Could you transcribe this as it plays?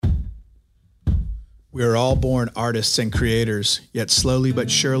We are all born artists and creators, yet slowly but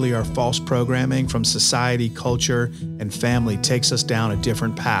surely our false programming from society, culture, and family takes us down a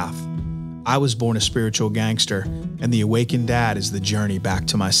different path. I was born a spiritual gangster, and the awakened dad is the journey back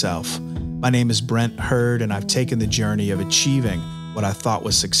to myself. My name is Brent Hurd, and I've taken the journey of achieving what I thought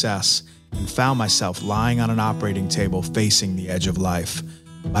was success and found myself lying on an operating table facing the edge of life.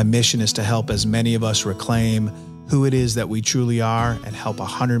 My mission is to help as many of us reclaim who it is that we truly are and help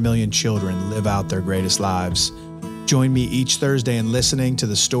 100 million children live out their greatest lives. Join me each Thursday in listening to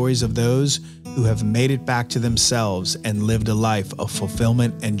the stories of those who have made it back to themselves and lived a life of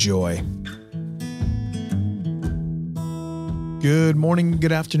fulfillment and joy. Good morning,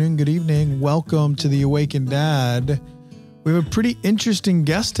 good afternoon, good evening. Welcome to The Awakened Dad. We have a pretty interesting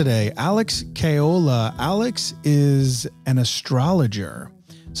guest today, Alex Caiola. Alex is an astrologer.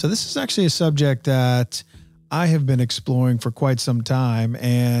 So this is actually a subject that I have been exploring for quite some time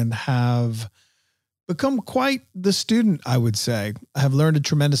and have become quite the student, I would say. I have learned a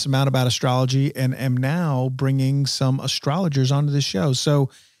tremendous amount about astrology and am now bringing some astrologers onto the show. So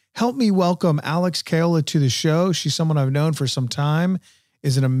help me welcome Alex Caiola to the show. She's someone I've known for some time,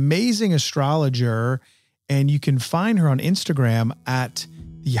 is an amazing astrologer, and you can find her on Instagram at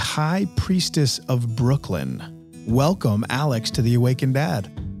the High Priestess of Brooklyn. Welcome, Alex, to The Awakened Dad.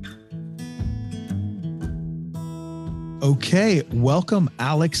 Okay, welcome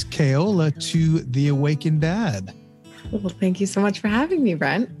Alex Caiola to The Awakened Dad. Well, thank you so much for having me,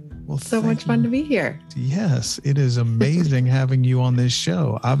 Brent. Well, so much fun to be here. Yes, it is amazing having you on this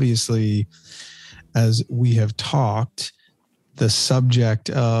show. Obviously, as we have talked, the subject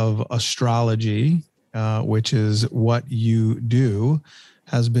of astrology, which is what you do,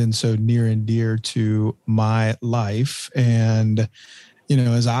 has been so near and dear to my life. And, you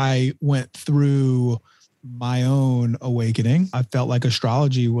know, as I went through my own awakening, I felt like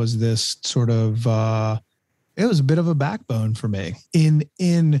astrology was this sort of, it was a bit of a backbone for me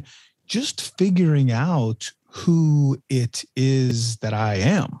in just figuring out who it is that I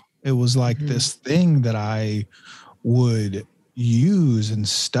am. It was like this thing that I would use and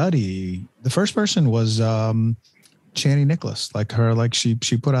study. The first person was Chani Nicholas,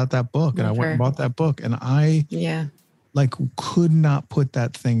 she put out that book and I went and bought that book and I could not put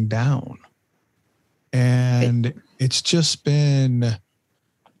that thing down. And it's just been,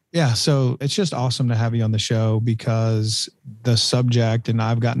 so it's just awesome to have you on the show because the subject, and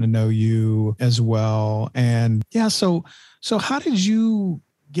I've gotten to know you as well. And so how did you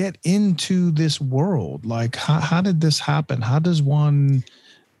get into this world? Like, how did this happen? How does one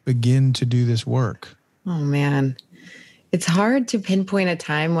begin to do this work? Oh, man. It's hard to pinpoint a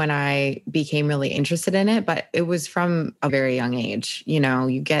time when I became really interested in it, but it was from a very young age. You know,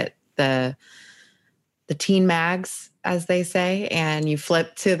 you get the teen mags, as they say, and you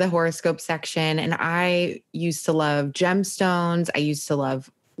flip to the horoscope section. And I used to love gemstones. I used to love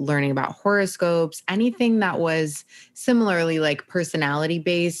learning about horoscopes, anything that was similarly like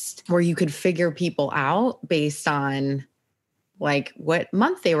personality-based, where you could figure people out based on like what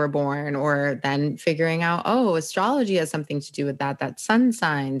month they were born, or then figuring out, astrology has something to do with that. That's sun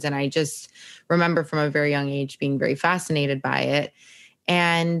signs. And I just remember from a very young age being very fascinated by it.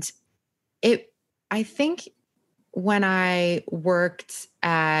 And I think when I worked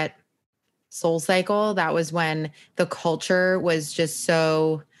at Soul Cycle, that was when the culture was just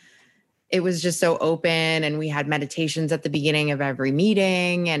so open, and we had meditations at the beginning of every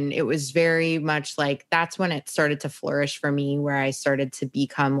meeting. And it was very much like, that's when it started to flourish for me, where I started to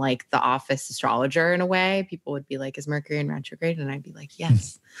become like the office astrologer in a way. People would be like, is Mercury in retrograde? And I'd be like,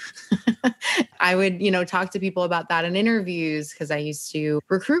 yes. I would, talk to people about that in interviews because I used to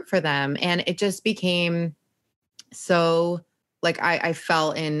recruit for them. And it just became so like I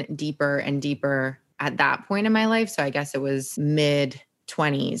fell in deeper and deeper at that point in my life. So I guess it was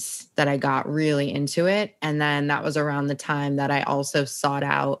mid-20s that I got really into it. And then that was around the time that I also sought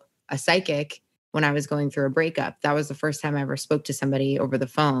out a psychic when I was going through a breakup. That was the first time I ever spoke to somebody over the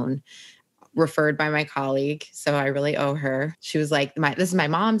phone, referred by my colleague. So I really owe her. She was like, this is my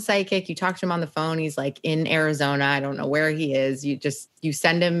mom's psychic. You talk to him on the phone. He's like in Arizona. I don't know where he is. You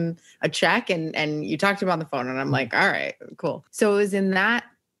send him a check and you talk to him on the phone. And I'm like, all right, cool. So it was in that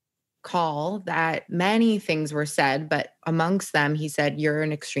call that many things were said, but amongst them, he said, you're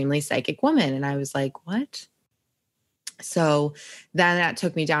an extremely psychic woman. And I was like, what? So then that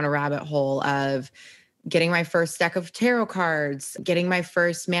took me down a rabbit hole of getting my first deck of tarot cards, getting my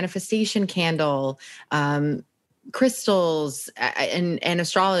first manifestation candle, crystals, and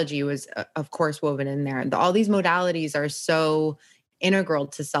astrology was, of course, woven in there. All these modalities are so integral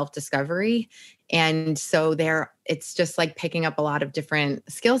to self-discovery. And so it's just like picking up a lot of different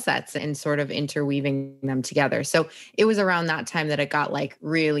skill sets and sort of interweaving them together. So it was around that time that it got like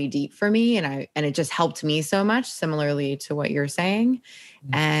really deep for me. And it just helped me so much, similarly to what you're saying.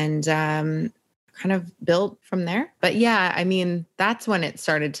 And kind of built from there. But yeah, I mean, that's when it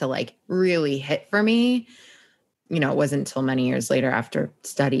started to like really hit for me. You know, it wasn't until many years later after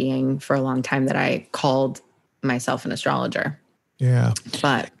studying for a long time that I called myself an astrologer. Yeah.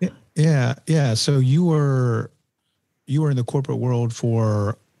 But yeah. So you were in the corporate world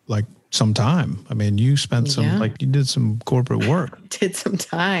for like some time. I mean, you spent you did some corporate work. Did some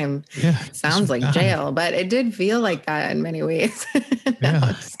time. Yeah. Sounds like jail, but it did feel like that in many ways. No,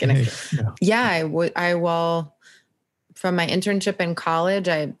 I'm just kidding. I will. From my internship in college,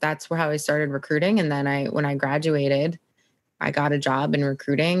 that's how I started recruiting. And then when I graduated, I got a job in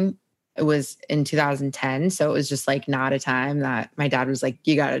recruiting. It was in 2010. So it was just like not a time that my dad was like,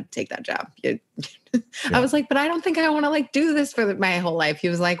 you got to take that job. I was like, but I don't think I want to like do this for my whole life. He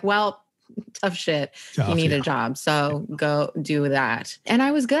was like, well, tough shit. You need a job. So go do that. And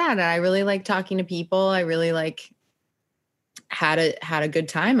I was good at it. I really like talking to people. I really like had a good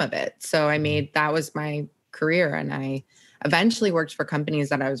time of it. So that was my career. And I eventually worked for companies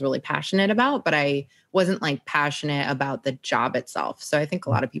that I was really passionate about, but I wasn't like passionate about the job itself. So I think a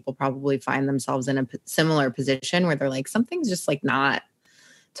lot of people probably find themselves in a similar position where they're like, something's just like not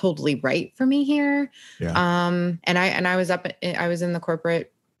totally right for me here. Yeah. And I was in the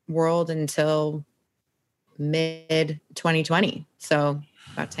corporate world until mid 2020. So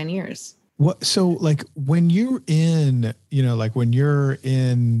about 10 years. So like when you're in, when you're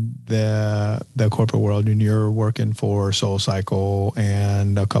in the corporate world and you're working for SoulCycle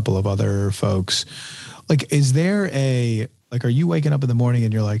and a couple of other folks, like, is there are you waking up in the morning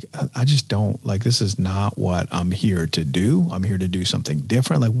and you're like, I just don't like, this is not what I'm here to do. I'm here to do something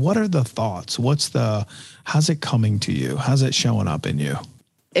different. Like, what are the thoughts? How's it coming to you? How's it showing up in you?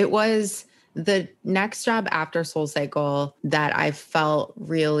 It was the next job after SoulCycle that I felt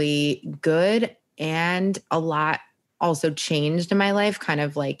really good, and a lot also changed in my life kind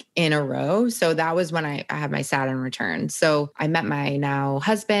of like in a row. So that was when I had my Saturn return. So I met my now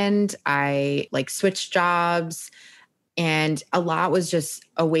husband. I like switched jobs, and a lot was just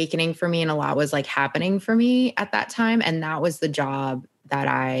awakening for me, and a lot was like happening for me at that time. And that was the job that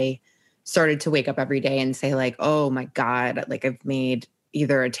I started to wake up every day and say like, oh my God, like I've made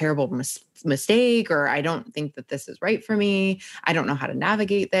either a terrible mistake, or I don't think that this is right for me. I don't know how to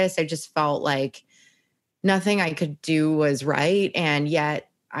navigate this. I just felt like nothing I could do was right. And yet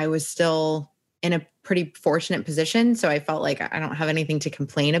I was still in a pretty fortunate position. So I felt like I don't have anything to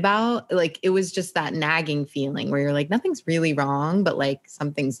complain about. Like it was just that nagging feeling where you're like, nothing's really wrong, but like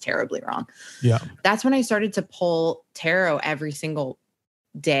something's terribly wrong. Yeah. That's when I started to pull tarot every single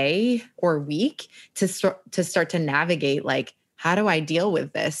day or week to start to navigate, like, how do I deal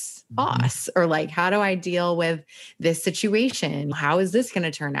with this boss? Or like, how do I deal with this situation? How is this going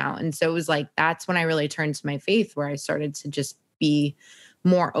to turn out? And so it was like, that's when I really turned to my faith, where I started to just be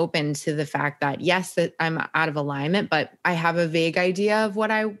more open to the fact that, yes, that I'm out of alignment, but I have a vague idea of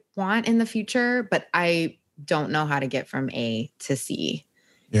what I want in the future, but I don't know how to get from A to C.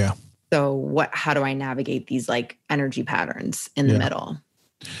 Yeah. So how do I navigate these like energy patterns in the middle?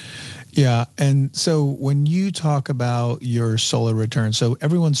 Yeah. And so when you talk about your solar return, so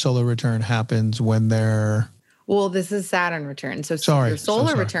everyone's solar return happens when they're... Well, this is Saturn return. So your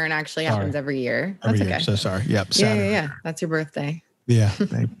solar return actually happens every year. That's okay. So sorry. Yep. Saturn. Yeah. That's your birthday. Yeah.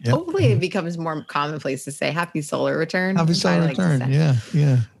 Yep. Hopefully it becomes more commonplace to say happy solar return. Happy solar return. Yeah.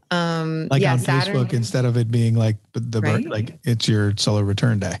 Like on Saturn, Facebook, instead of it being like like it's your solar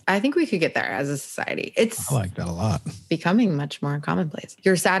return day. I think we could get there as a society. I like that a lot. Becoming much more commonplace.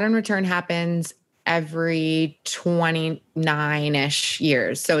 Your Saturn return happens every 29-ish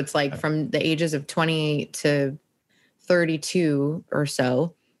years. So it's like from the ages of 28 to 32 or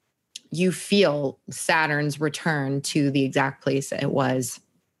so, you feel Saturn's return to the exact place it was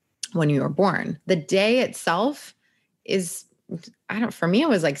when you were born. The day itself is, for me, it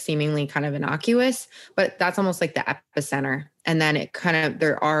was like seemingly kind of innocuous, but that's almost like the epicenter. And then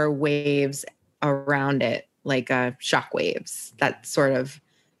there are waves around it, like shock waves that sort of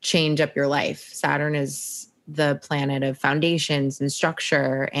change up your life. Saturn is the planet of foundations and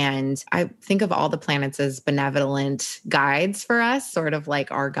structure. And I think of all the planets as benevolent guides for us, sort of like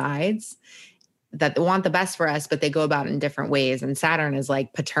our guides that want the best for us, but they go about it in different ways. And Saturn is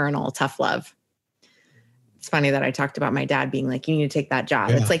like paternal, tough love. It's funny that I talked about my dad being like, you need to take that job.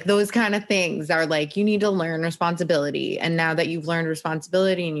 Yeah. It's like those kind of things are like, you need to learn responsibility. And now that you've learned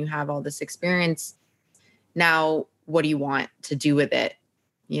responsibility and you have all this experience, now what do you want to do with it?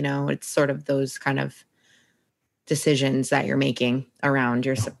 You know, it's sort of those kind of decisions that you're making around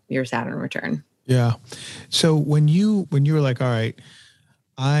your Saturn return. Yeah. So when you were like, all right,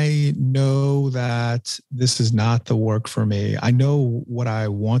 I know that this is not the work for me. I know what I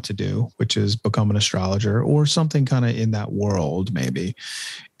want to do, which is become an astrologer or something kind of in that world, maybe.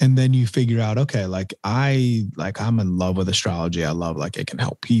 And then you figure out, okay, I'm in love with astrology. I love, it can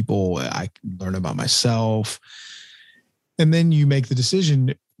help people. I can learn about myself. And then you make the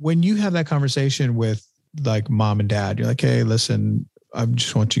decision. When you have that conversation with mom and dad, you're like, hey, listen, I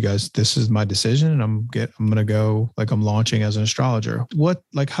just want you guys, this is my decision and I'm going to go, I'm launching as an astrologer.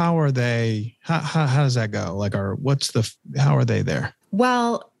 How are they, how does that go? How are they there?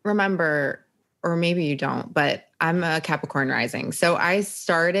 Well, remember, or maybe you don't, but I'm a Capricorn rising. So I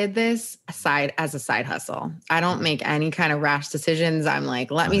started this as a side hustle. I don't make any kind of rash decisions. I'm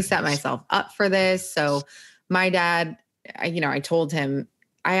like, let me set myself up for this. So my dad, I told him,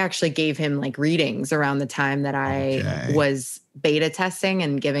 I actually gave him readings around the time that I was beta testing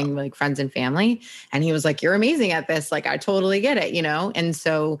and giving friends and family. And he was like, you're amazing at this. I totally get it, And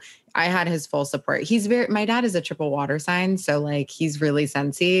so I had his full support. My dad is a triple water sign. So he's really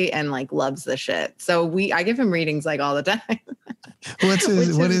sensy and loves the shit. So I give him readings all the time. What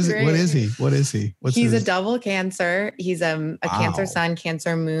is he? He's a double Cancer. He's a Cancer sun,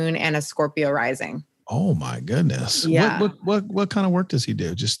 Cancer moon, and a Scorpio rising. Oh my goodness. Yeah. What kind of work does he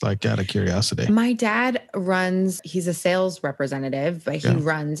do? Just out of curiosity. My dad he's a sales representative, but he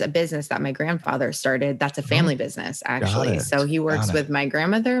runs a business that my grandfather started. That's a family business, actually. So he works with my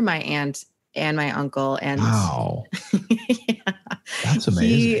grandmother, my aunt, and my uncle. And wow. Yeah. That's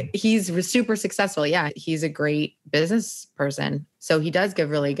amazing. He's super successful. Yeah. He's a great business person. So he does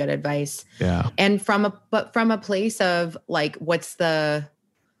give really good advice. Yeah. And from a place of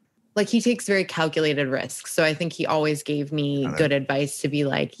he takes very calculated risks. So I think he always gave me good advice to be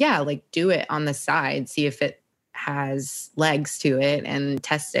do it on the side, see if it has legs to it and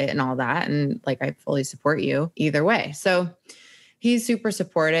test it and all that. And I fully support you either way. So he's super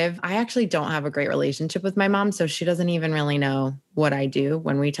supportive. I actually don't have a great relationship with my mom. So she doesn't even really know what I do.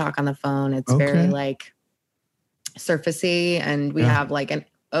 When we talk on the phone, it's very surfacey, and we have an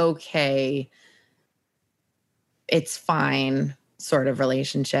okay, it's fine sort of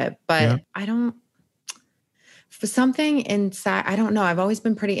relationship, but for something inside, I don't know. I've always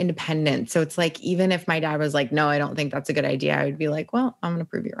been pretty independent. So it's even if my dad was no, I don't think that's a good idea, I would be well, I'm going to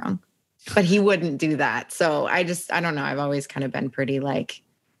prove you wrong, but he wouldn't do that. So I don't know. I've always kind of been pretty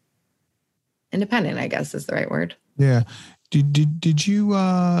independent, I guess is the right word. Yeah. Did you, do you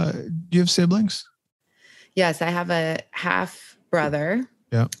have siblings? Yes. I have a half brother.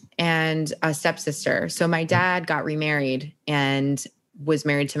 Yeah. And a stepsister. So my dad got remarried and was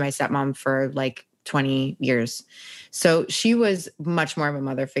married to my stepmom for 20 years. So she was much more of a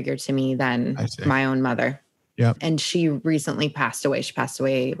mother figure to me than my own mother. Yeah. And she recently passed away. She passed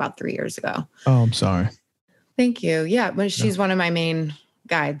away about 3 years ago. Oh, I'm sorry. Thank you. Yeah. But she's one of my main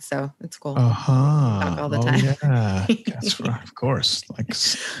guides. So it's cool. Talk all the time. Yeah. That's right. Of course.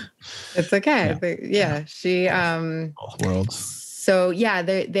 It's okay. Yeah. She, both worlds. So yeah,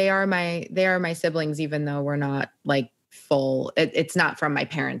 they are my siblings, even though we're not full. It's not from my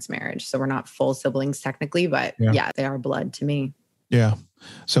parents' marriage, so we're not full siblings technically, but they are blood to me. Yeah.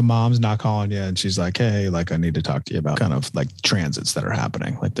 So mom's not calling you and she's like, hey, I need to talk to you about kind of transits that are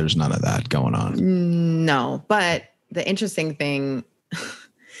happening. There's none of that going on. No, but the interesting thing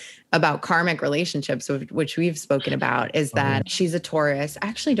about karmic relationships, which we've spoken about, is that she's a Taurus. I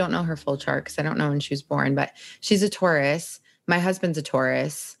actually don't know her full chart because I don't know when she was born, but she's a Taurus. My husband's a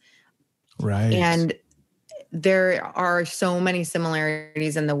Taurus. Right. And there are so many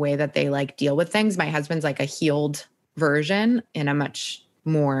similarities in the way that they deal with things. My husband's a healed version and a much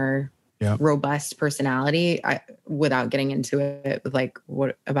more robust personality, without getting into it with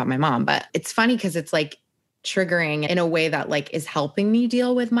what about my mom. But it's funny because it's triggering in a way that is helping me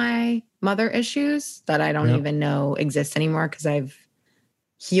deal with my mother issues that I don't even know exist anymore because I've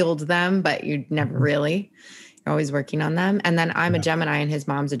healed them, but you never really. You're always working on them. And then I'm a Gemini and his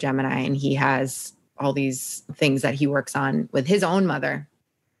mom's a Gemini, and he has all these things that he works on with his own mother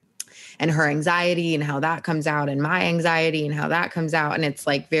and her anxiety and how that comes out, and my anxiety and how that comes out. And it's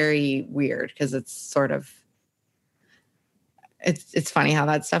very weird because it's sort of, it's funny how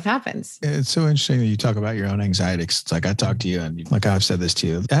that stuff happens. It's so interesting that you talk about your own anxiety. It's I talk to you and I've said this to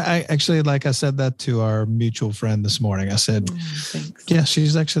you. I actually, I said that to our mutual friend this morning. I said, yeah,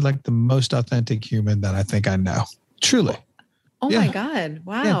 she's actually the most authentic human that I think I know. Truly. Oh my God.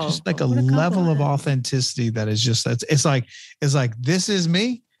 Wow. Yeah, just a level of authenticity that is just, it's like, this is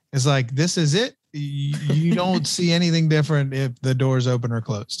me. It's this is it. you don't see anything different if the door's open or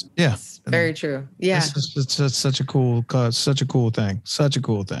closed. Yeah. It's very true. Yeah. It's such a cool thing. Such a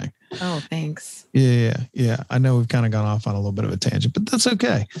cool thing. Oh, thanks. Yeah. I know we've kind of gone off on a little bit of a tangent, but that's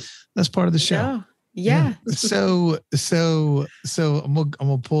okay. That's part of the show. Yeah. So I'm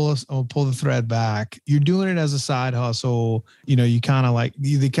gonna pull the thread back. You're doing it as a side hustle. You kind of like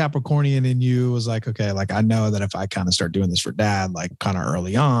the Capricornian in you was like, okay, like I know that if I kind of start doing this for dad, like kind of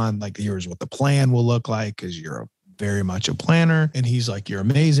early on, like here's what the plan will look like because you're very much a planner. And he's like, you're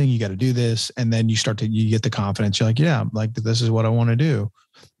amazing. You got to do this. And then you get the confidence. You're like, yeah, like this is what I want to do.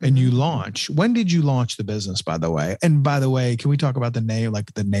 And you launch. When did you launch the business, by the way? And by the way, can we talk about the name,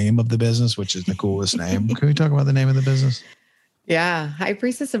 like the name of the business, which is the coolest name? Can we talk about the name of the business? Yeah. High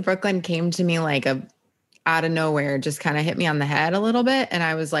Priestess of Brooklyn came to me like out of nowhere, just kind of hit me on the head a little bit. And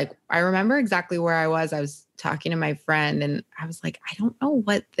I was like, I remember exactly where I was talking to my friend and I was like, I don't know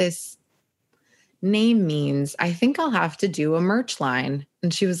what this name means. I think I'll have to do a merch line.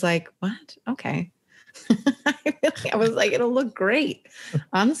 And she was like, what? Okay. I was like, it'll look great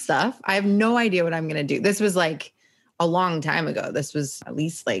on stuff. I have no idea what I'm going to do. This was like a long time ago. This was at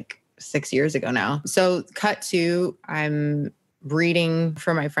least like 6 years ago now. So cut to, I'm reading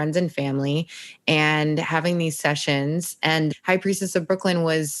for my friends and family and having these sessions. And High Priestess of Brooklyn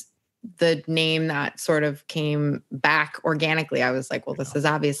was the name that sort of came back organically. I was like, well, this is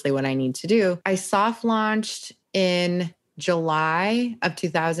obviously what I need to do. I soft launched in July of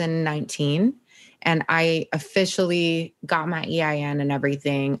 2019. And I officially got my EIN and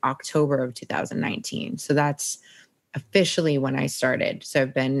everything October of 2019. So that's officially when I started. So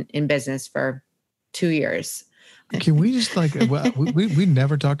I've been in business for 2 years. Can we just like, we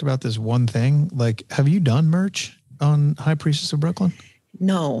never talked about this one thing. Like, have you done merch on High Priestess of Brooklyn?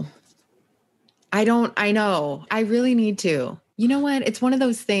 No, I don't. I know. I really need to. You know what? It's one of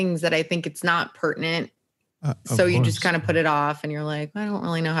those things that I think it's not pertinent. So you just kind of put it off and you're like, I don't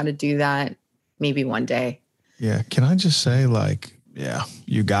really know how to do that. Maybe one day. Yeah. Can I just say like, yeah,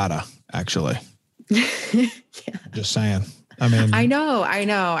 you gotta actually. Yeah. Just saying. I mean, I know.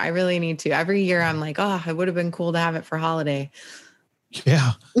 I really need to. Every year I'm like, oh, it would have been cool to have it for holiday.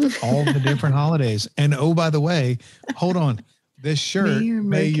 Yeah. All the different holidays. And oh, by the way, hold on. This shirt,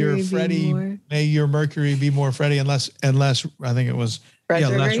 may your Mercury be more Freddie unless I think it was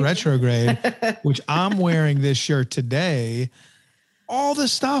less retrograde, which I'm wearing this shirt today. All the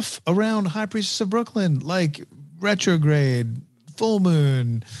stuff around High Priestess of Brooklyn, like retrograde, full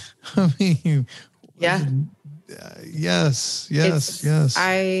moon. I mean, yeah. Yes.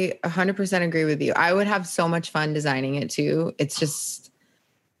 I 100% agree with you. I would have so much fun designing it too. It's just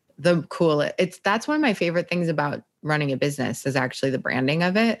the coolest. That's one of my favorite things about running a business is actually the branding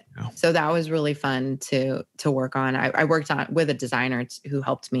of it. Yeah. So that was really fun to work on. I worked on with a designer who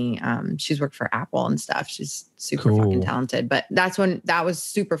helped me. She's worked for Apple and stuff. She's super fucking talented. But that was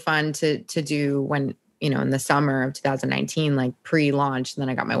super fun to do when, in the summer of 2019, like pre-launch. And then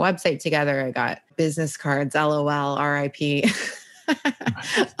I got my website together. I got business cards, LOL, RIP.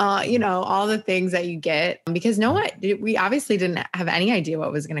 All the things that you get because we obviously didn't have any idea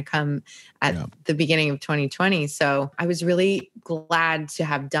what was going to come at the beginning of 2020. So I was really glad to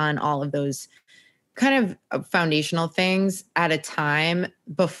have done all of those kind of foundational things at a time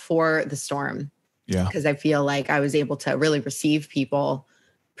before the storm. Yeah. Because I feel like I was able to really receive people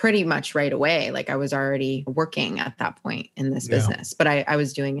pretty much right away. Like I was already working at that point in this business, but I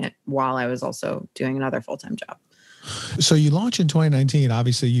was doing it while I was also doing another full-time job. So you launched in 2019.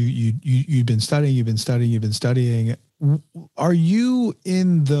 Obviously, you've been studying. Are you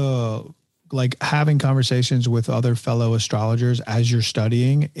in the having conversations with other fellow astrologers as you're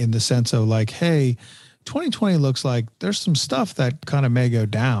studying in the sense of like, hey, 2020 looks like there's some stuff that kind of may go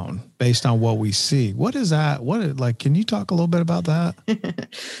down based on what we see. What is that? Can you talk a little bit about that?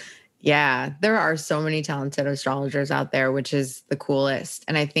 Yeah, there are so many talented astrologers out there, which is the coolest.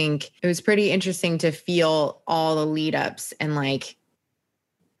 And I think it was pretty interesting to feel all the lead ups and like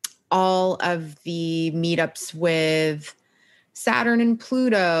all of the meetups with Saturn and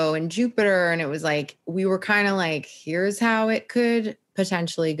Pluto and Jupiter. And it was like, we were kind of like, here's how it could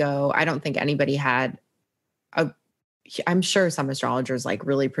potentially go. I don't think anybody had I'm sure some astrologers like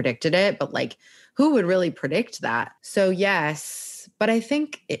really predicted it, but like who would really predict that? So yes, but I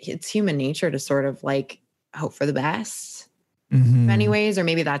think it's human nature to sort of like hope for the best in many ways, or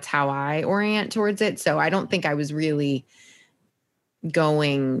maybe that's how I orient towards it. So I don't think I was really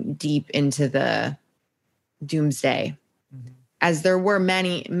going deep into the doomsday as there were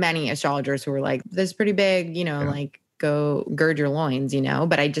many, many astrologers who were like, this is pretty big, like go gird your loins,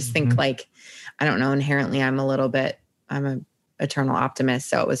 but I just think like, I don't know, inherently I'm an eternal optimist.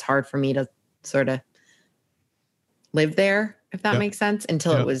 So it was hard for me to sort of live there, if that makes sense,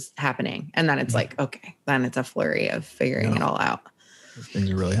 until it was happening. And then it's like, okay, then it's a flurry of figuring it all out.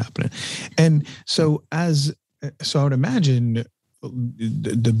 Things are really happening. And so I would imagine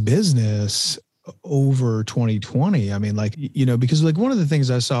the business over 2020, I mean, like, you know, because like one of the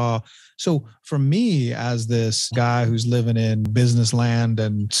things I saw, so for me as this guy who's living in business land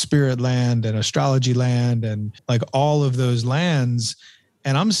and spirit land and astrology land and like all of those lands,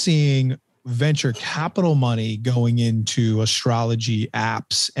 and I'm seeing venture capital money going into astrology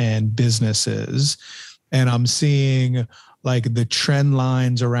apps and businesses. And I'm seeing like the trend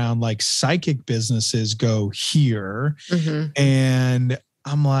lines around like psychic businesses go here. And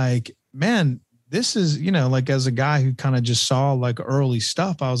I'm like, man, this is, you know, like as a guy who kind of just saw like early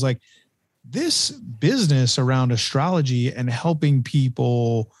stuff, I was like, this business around astrology and helping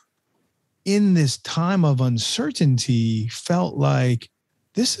people in this time of uncertainty felt like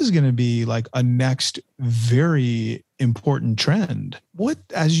this is going to be like a next very important trend. What,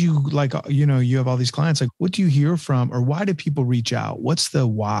 as you like, you know, you have all these clients, like what do you hear from, or why do people reach out? What's the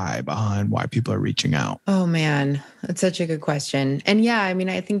why behind why people are reaching out? Oh man, that's such a good question. And yeah, I mean,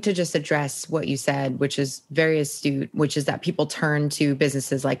 I think to just address what you said, which is very astute, which is that people turn to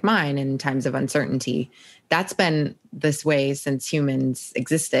businesses like mine in times of uncertainty. That's been this way since humans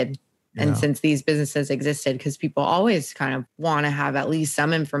existed. And since these businesses existed, because people always kind of want to have at least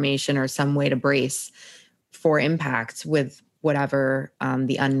some information or some way to brace for impact with whatever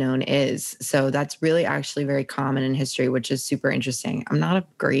the unknown is. So that's really actually very common in history, which is super interesting. I'm not a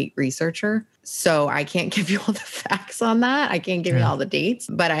great researcher, so I can't give you all the facts on that. I can't give you all the dates,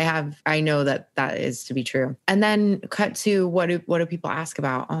 but I know that is to be true. And then cut to what do people ask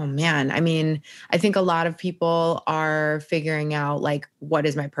about? Oh man. I mean, I think a lot of people are figuring out like, what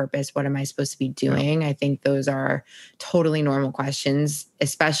is my purpose? What am I supposed to be doing? I think those are totally normal questions,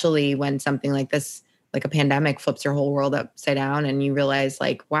 especially when something like this, like a pandemic, flips your whole world upside down and you realize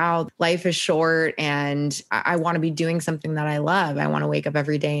like, wow, life is short and I want to be doing something that I love. I want to wake up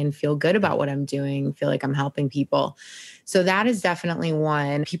every day and feel good about what I'm doing, feel like I'm helping people. So that is definitely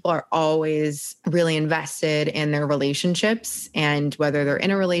one. People are always really invested in their relationships, and whether they're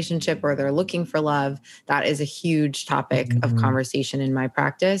in a relationship or they're looking for love, that is a huge topic of conversation in my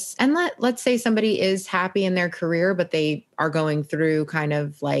practice. And let's say somebody is happy in their career, but they are going through kind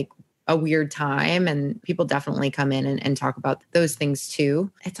of like a weird time, and people definitely come in and talk about those things too.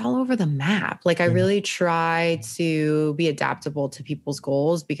 It's all over the map. Like I really try to be adaptable to people's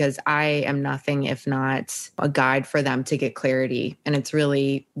goals, because I am nothing if not a guide for them to get clarity. And it's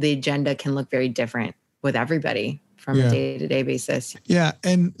really, the agenda can look very different with everybody from a day-to-day basis. Yeah.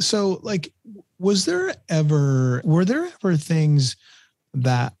 And so like, were there ever things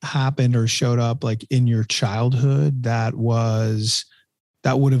that happened or showed up like in your childhood that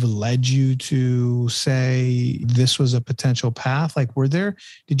would have led you to say this was a potential path? Like,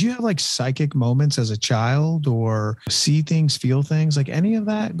 did you have like psychic moments as a child, or see things, feel things, like any of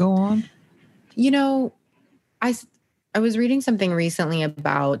that go on? You know, I was reading something recently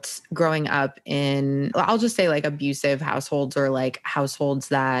about growing up in, I'll just say like abusive households, or like households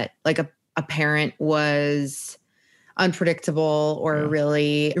that like a parent was unpredictable or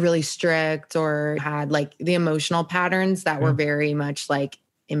really, really strict, or had like the emotional patterns that were very much like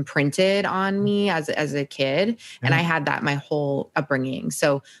imprinted on me as a kid. And I had that my whole upbringing.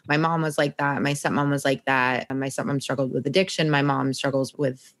 So my mom was like that. My stepmom was like that. And my stepmom struggled with addiction. My mom struggles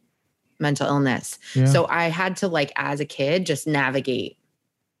with mental illness. So I had to, like, as a kid, just navigate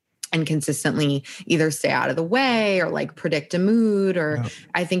and consistently either stay out of the way or like predict a mood, or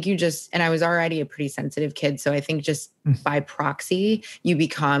I think and I was already a pretty sensitive kid. So I think just by proxy, you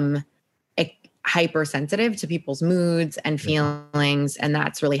become hypersensitive to people's moods and feelings. And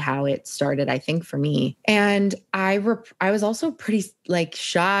that's really how it started, I think, for me. And I was also pretty like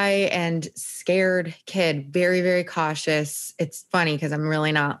shy and scared kid, very, very cautious. It's funny because I'm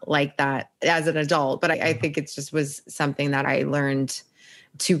really not like that as an adult, but I think it just was something that I learned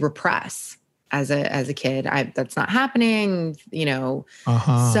to repress as a kid. That's not happening, you know.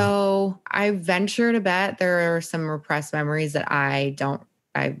 So I venture to bet there are some repressed memories that I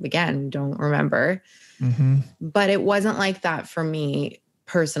again don't remember. But it wasn't like that for me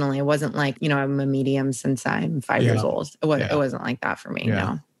personally. It wasn't like, you know, I'm a medium since I'm 5 years old. It wasn't like that for me.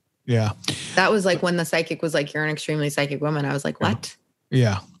 No. Yeah. That was like when the psychic was like, you're an extremely psychic woman. I was like, what?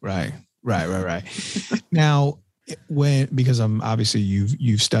 Yeah. Right. Now, because I'm obviously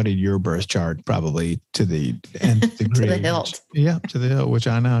you've studied your birth chart probably to the nth degree. To the hilt. To the hilt, which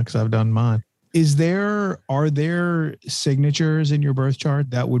I know because I've done mine. Are there signatures in your birth chart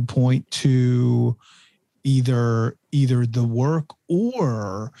that would point to either the work,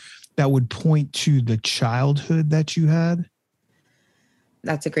 or that would point to the childhood that you had?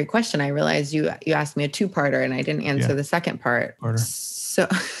 That's a great question. I realized you asked me a two-parter and I didn't answer the second part. So,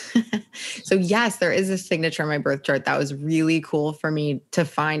 so yes, there is a signature on my birth chart that was really cool for me to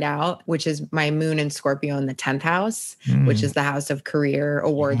find out, which is my moon in Scorpio in the 10th house, which is the house of career,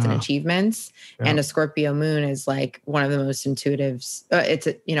 awards, and achievements. And a Scorpio moon is like one of the most intuitive. It's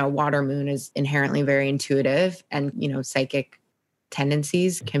a, water moon is inherently very intuitive, and, psychic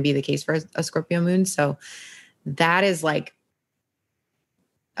tendencies can be the case for a Scorpio moon. So that is like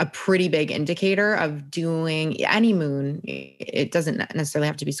a pretty big indicator of doing any moon. It doesn't necessarily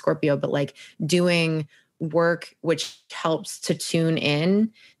have to be Scorpio, but like doing work which helps to tune in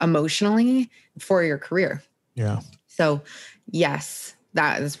emotionally for your career. Yeah. So yes,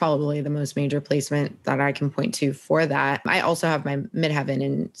 that is probably the most major placement that I can point to for that. I also have my midheaven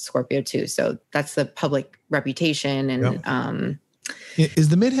in Scorpio too. So that's the public reputation. And is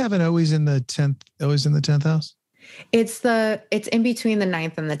the midheaven always in the 10th house? It's in between the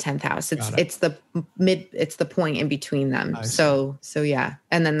 9th and the 10th house. It's the point in between them. So yeah.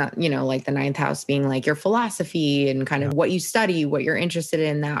 And then that, like the 9th house being like your philosophy and kind of what you study, what you're interested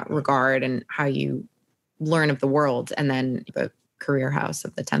in that regard, and how you learn of the world. And then the career house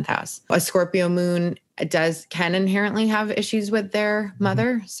of the 10th house. A Scorpio moon can inherently have issues with their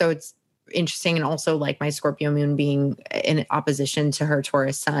mother. So it's interesting. And also like my Scorpio moon being in opposition to her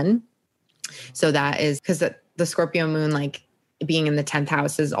Taurus sun. So that is because the Scorpio moon, like being in the 10th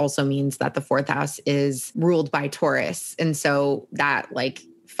house, also means that the 4th house is ruled by Taurus. And so that like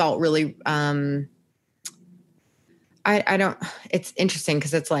felt really, it's interesting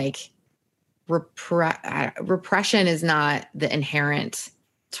because it's like repression is not the inherent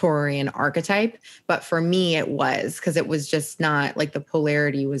Taurian archetype, but for me it was, because it was just not like the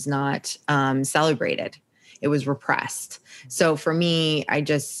polarity was not celebrated. It was repressed. So for me, I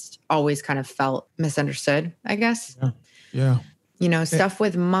just always kind of felt misunderstood, I guess. Yeah. Stuff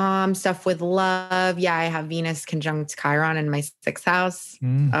with mom, stuff with love. Yeah, I have Venus conjunct Chiron in my 6th house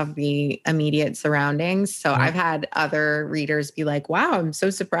of the immediate surroundings. So I've had other readers be like, wow, I'm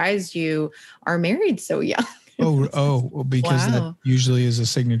so surprised you are married so young. Because that usually is a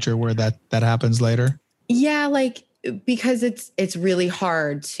signature where that happens later. Yeah, like because it's really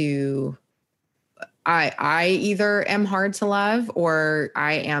hard to I either am hard to love, or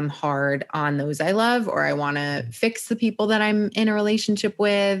I am hard on those I love, or I want to fix the people that I'm in a relationship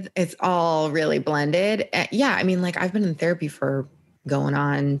with. It's all really blended. Yeah. I mean, like I've been in therapy for going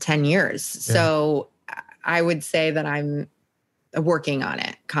on 10 years. Yeah. So I would say that I'm working on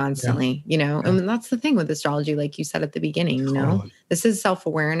it constantly, and that's the thing with astrology. Like you said at the beginning, this is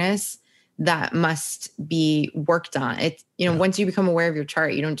self-awareness that must be worked on. It's, once you become aware of your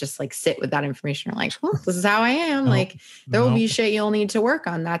chart, you don't just like sit with that information. You're like, well, this is how I am. There will be shit you'll need to work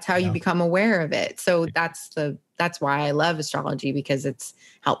on. That's how you become aware of it. So that's why I love astrology, because it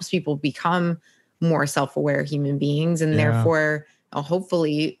helps people become more self-aware human beings, and therefore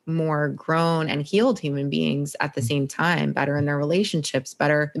hopefully more grown and healed human beings at the same time, better in their relationships,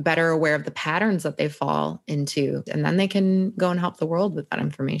 better aware of the patterns that they fall into. And then they can go and help the world with that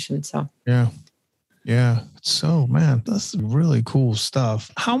information. So, yeah. So, man, that's really cool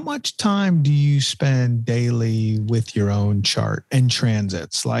stuff. How much time do you spend daily with your own chart and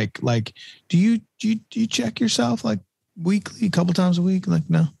transits? Like, do you check yourself like weekly, a couple times a week? Like,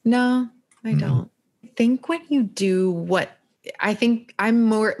 no, I don't. I think when you do I think I'm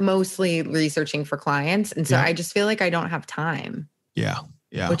mostly researching for clients. And so I just feel like I don't have time. Yeah.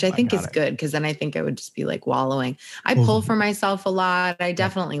 Which I think is good, because then I think I would just be like wallowing. I pull for myself a lot. I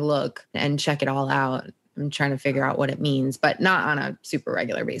definitely look and check it all out. I'm trying to figure out what it means, but not on a super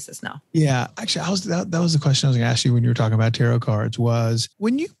regular basis. No. Yeah. Actually, that was the question I was going to ask you when you were talking about tarot cards. Was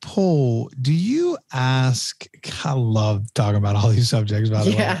when you pull, do you ask? I love talking about all these subjects, by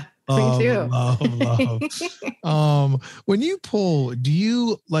the way. Me too. Love. When you pull, do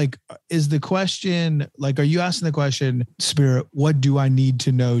you is the question are you asking the question, Spirit, what do I need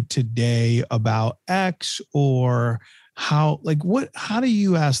to know today about X, or how do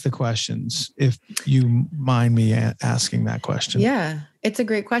you ask the questions, if you mind me asking that question? Yeah, it's a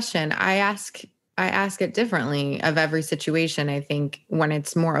great question. I ask it differently of every situation. I think when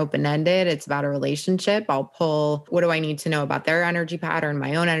it's more open-ended, it's about a relationship. I'll pull, what do I need to know about their energy pattern,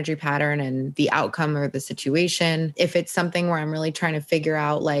 my own energy pattern, and the outcome or the situation. If it's something where I'm really trying to figure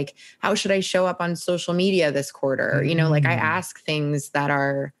out, how should I show up on social media this quarter? I ask things that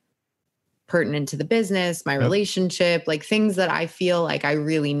are pertinent to the business, my relationship, things that I feel like I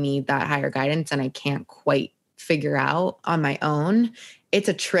really need that higher guidance and I can't quite figure out on my own. It's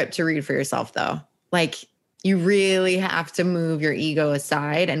a trip to read for yourself, though. You really have to move your ego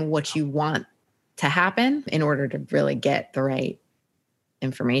aside and what you want to happen in order to really get the right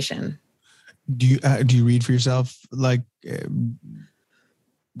information. Do you read for yourself like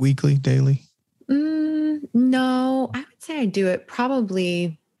weekly, daily? No, I would say I do it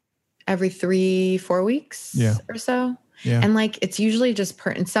probably every 3-4 weeks or so. Yeah. And like, it's usually just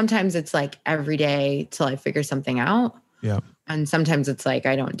and sometimes it's like every day till I figure something out. Yeah. And sometimes it's like,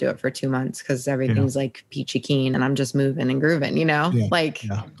 I don't do it for 2 months because everything's like peachy keen and I'm just moving and grooving, you know, like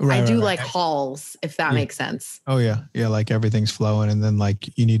I do like hauls, if that makes sense. Oh yeah. Yeah. Like everything's flowing and then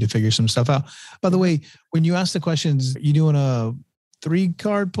like you need to figure some stuff out. By the way, when you ask the questions, you doing a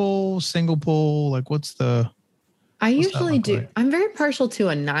 3-card pull, single pull? Like I usually do. Like? I'm very partial to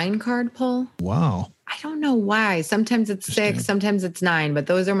a 9-card pull. Wow. I don't know why. Sometimes it's 6, sometimes it's 9, but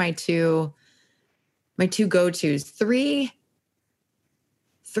those are my two go-tos. 3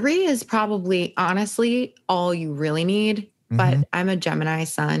 is probably honestly all you really need, but I'm a Gemini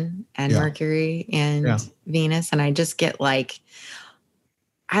sun and Mercury and Venus. And I just get like,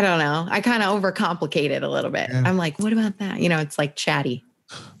 I don't know. I kind of overcomplicate it a little bit. Yeah. I'm like, what about that? You know, it's like chatty.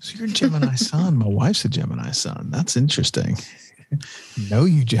 So you're a Gemini sun. My wife's a Gemini sun. That's interesting. Know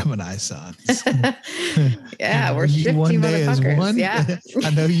you Gemini sons. Yeah, we're shifty motherfuckers. Yeah. I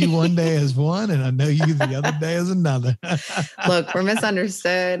know you one day as one and I know you the other day as another. Look, we're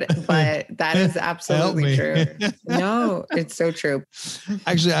misunderstood, but that is absolutely true. No, it's so true.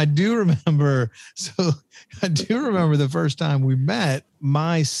 Actually, I do remember the first time we met,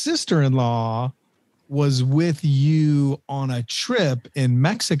 my sister-in-law was with you on a trip in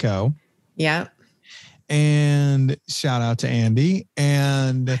Mexico. Yeah. And shout out to Andy.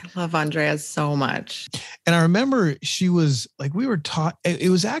 And I love Andrea so much. And I remember she was like, we were taught, it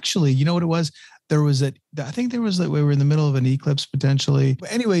was actually, you know what it was? There was I think there was like, we were in the middle of an eclipse potentially.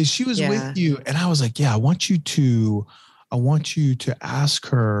 But anyways, she was with you. And I was like, yeah, I want you to ask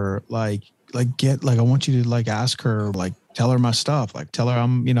her, I want you to like, ask her, like, tell her my stuff, like tell her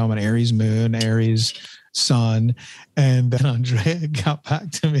I'm an Aries moon, Aries sun. And then Andrea got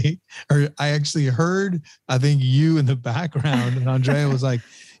back to me, or I actually heard, I think you in the background, and Andrea was like,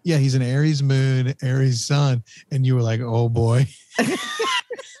 yeah, he's an Aries moon, Aries sun. And you were like, oh boy.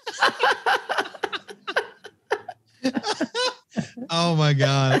 Oh my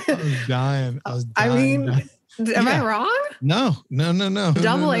God. I was dying. I mean, am I wrong? No.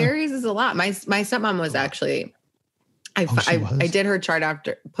 Double Aries is a lot. My stepmom was actually, I did her chart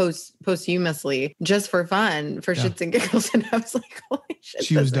after posthumously just for fun, for shits and giggles. And I was like, holy shit,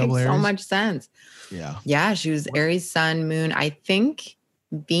 she was double Aries? So much sense. Yeah. Yeah. She was Aries sun, moon, I think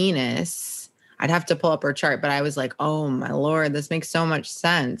Venus. I'd have to pull up her chart, but I was like, oh my Lord, this makes so much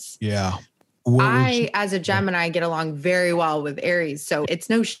sense. Yeah. As a Gemini, get along very well with Aries. So it's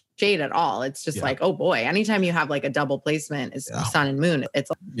no shade at all. It's just like, oh boy, anytime you have like a double placement is sun and moon,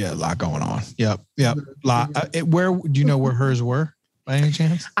 it's a lot going on. Yep. Where do you know where hers were by any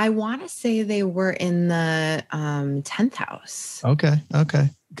chance? I want to say they were in the 10th house. Okay.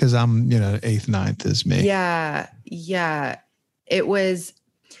 Because I'm, 8th, 9th is me. Yeah. It was.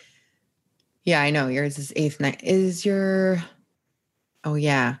 Yeah, I know yours is 8th, 9th. Is your... Oh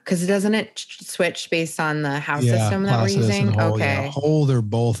yeah, because doesn't it switch based on the house system that Placidus we're using? Whole, okay, Whole, they're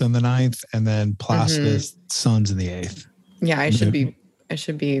both in the 9th, and then Placidus sun's in the 8th. Yeah, I should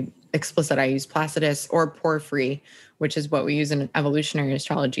be explicit. I use Placidus or Porphyry, which is what we use in evolutionary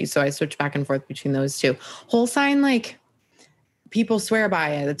astrology. So I switch back and forth between those two. Whole sign, like people swear by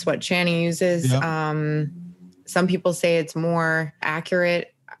it. That's what Chani uses. Yep. Some people say it's more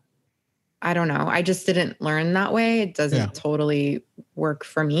accurate. I don't know. I just didn't learn that way. It doesn't totally work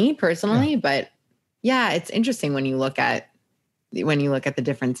for me personally, but it's interesting when you look at the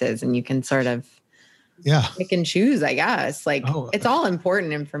differences and you can sort of pick and choose, I guess. Like it's all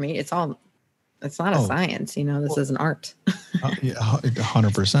important information. It's not a science, this is an art.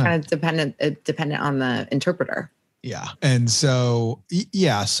 100%. Kind of dependent on the interpreter. Yeah. And so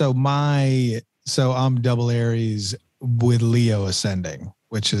I'm double Aries with Leo ascending,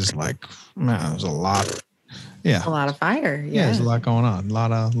 which is like, man, there's a lot. Yeah. A lot of fire. Yeah. There's a lot going on. A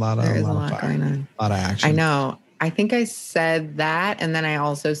lot of fire. Going on. A lot of action. I know. I think I said that. And then I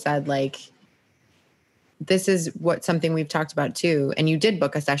also said like, this is something we've talked about too. And you did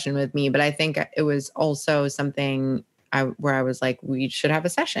book a session with me, but I think it was also something where I was like, we should have a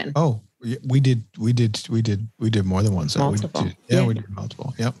session. Oh, we did more than one. So multiple. We did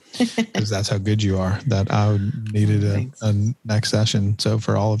multiple. Yep. Because that's how good you are, that I needed a next session. So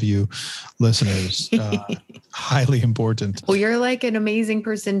for all of you listeners, highly important. Well, you're like an amazing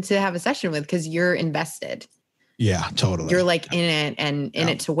person to have a session with because you're invested. Yeah, totally. You're like in it and in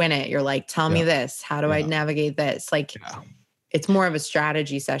it to win it. You're like, tell me this. How do I navigate this? Like, it's more of a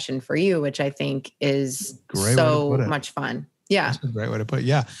strategy session for you, which I think is so much fun. Yeah. That's a great way to put it.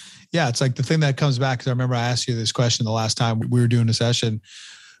 Yeah. Yeah. It's like the thing that comes back, because I remember I asked you this question the last time we were doing a session,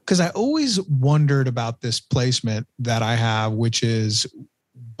 because I always wondered about this placement that I have, which is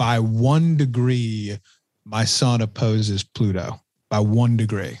by 1 degree, my sun opposes Pluto by 1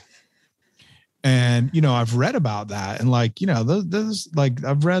 degree. And, you know, I've read about that, and like, you know, those like,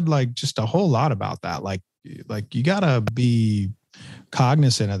 I've read like just a whole lot about that. Like you gotta be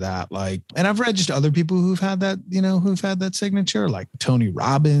cognizant of that. Like, and I've read just other people who've had that, you know, who've had that signature, like Tony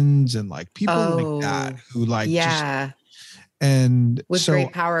Robbins and like people like that who like, just, and with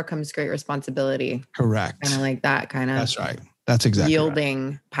great power comes great responsibility. Correct. Kind of like that kind of. That's right. That's exactly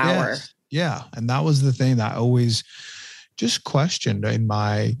yielding power. Yes. Yeah. And that was the thing that I always just questioned in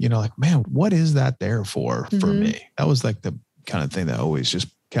my, you know, like, man, what is that there for me? That was like the kind of thing that always just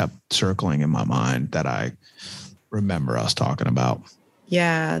kept circling in my mind that I remember us talking about.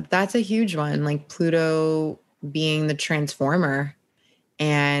 Yeah, that's a huge one. Like Pluto being the transformer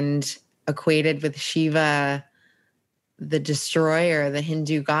and equated with Shiva, the destroyer, the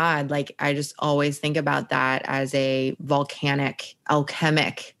Hindu god. Like I just always think about that as a volcanic,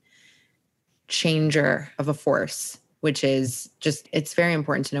 alchemic changer of a force, which is just, it's very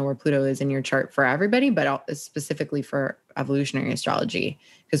important to know where Pluto is in your chart for everybody, but specifically for evolutionary astrology,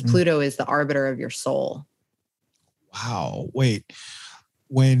 because Pluto is the arbiter of your soul. Wow. Wait,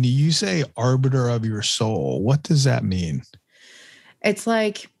 when you say arbiter of your soul, what does that mean? It's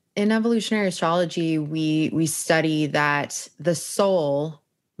like in evolutionary astrology, we study that the soul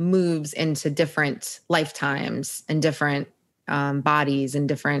moves into different lifetimes and different bodies and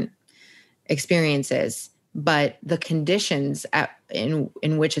different experiences, but the conditions in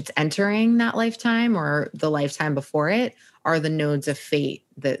which it's entering that lifetime or the lifetime before it are the nodes of fate.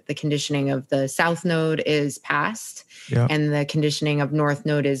 The conditioning of the south node is past, and the conditioning of north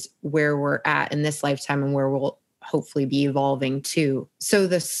node is where we're at in this lifetime and where we'll hopefully be evolving to. So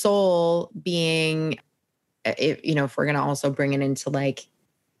the soul being, if we're going to also bring it into like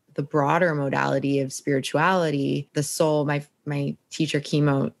the broader modality of spirituality, the soul, my teacher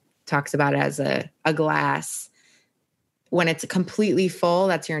Chemo talks about it as a glass. When it's completely full,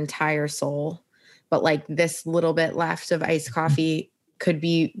 that's your entire soul. But like this little bit left of iced coffee could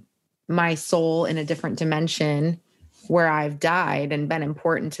be my soul in a different dimension where I've died and been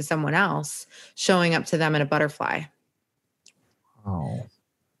important to someone else, showing up to them in a butterfly. Oh.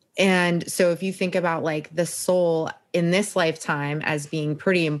 And so if you think about like the soul in this lifetime as being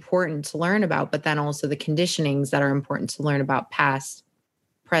pretty important to learn about, but then also the conditionings that are important to learn about past,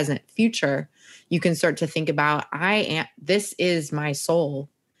 present, future, you can start to think about, this is my soul.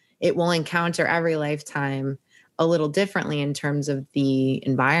 It will encounter every lifetime a little differently in terms of the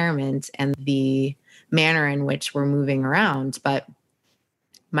environment and the manner in which we're moving around. But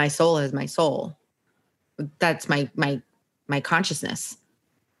my soul is my soul. That's my consciousness.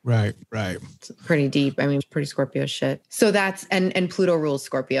 Right. It's pretty deep. I mean, it's pretty Scorpio shit. So that's, and Pluto rules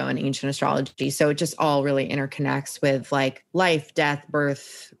Scorpio in ancient astrology. So it just all really interconnects with like life, death,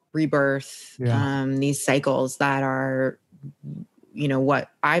 birth, rebirth, these cycles that are, what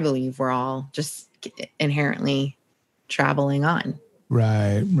I believe we're all just inherently traveling on.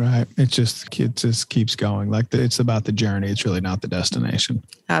 Right. It just keeps going. Like it's about the journey. It's really not the destination.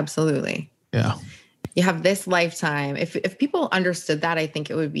 Absolutely. Yeah. You have this lifetime. If people understood that, I think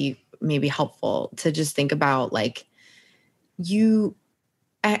it would be maybe helpful to just think about like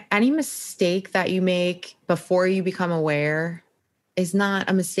any mistake that you make before you become aware is not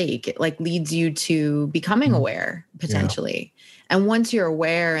a mistake. It like leads you to becoming aware potentially. Yeah. And once you're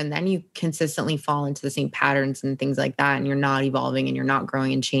aware and then you consistently fall into the same patterns and things like that, and you're not evolving and you're not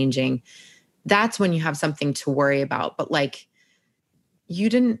growing and changing, that's when you have something to worry about. But like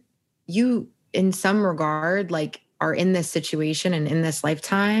you in some regard, like are in this situation and in this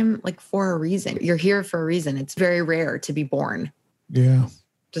lifetime, like for a reason. You're here for a reason. It's very rare to be born. Yeah.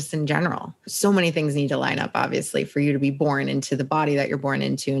 Just in general. So many things need to line up, obviously, for you to be born into the body that you're born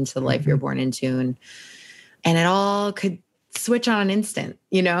into the life you're born into. And it all could switch on an instant,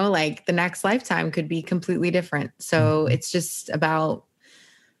 like the next lifetime could be completely different. So it's just about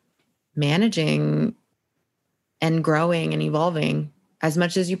managing and growing and evolving as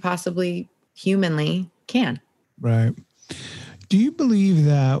much as you possibly humanly can. Right. Do you believe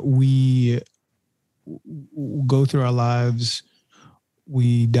that we go through our lives,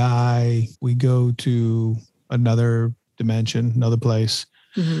 we die, we go to another dimension, another place?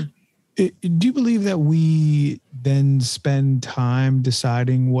 Do you believe that we then spend time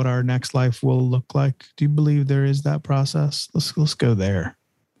deciding what our next life will look like? Do you believe there is that process? Let's go there.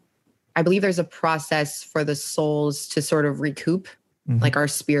 I believe there's a process for the souls to sort of recoup, like our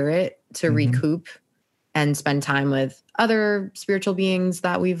spirit to recoup and spend time with other spiritual beings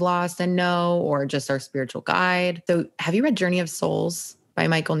that we've lost and know, or just our spiritual guide. So have you read Journey of Souls by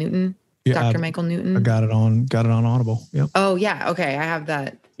Michael Newton? Yeah, Dr. Michael Newton? I got it on Audible. Yep. Oh yeah. Okay. I have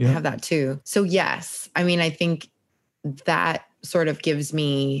that. Yep. I have that too. So yes, I mean, I think that sort of gives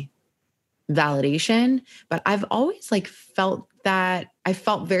me validation, but I've always like felt that I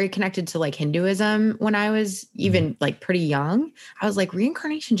felt very connected to like Hinduism when I was even like pretty young. I was like,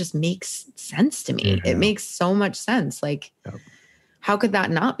 reincarnation just makes sense to me. It makes so much sense. Like, how could that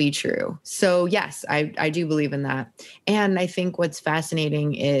not be true? So yes, I do believe in that. And I think what's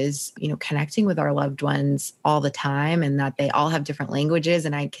fascinating is, connecting with our loved ones all the time, and that they all have different languages.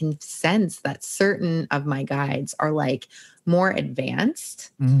 And I can sense that certain of my guides are like more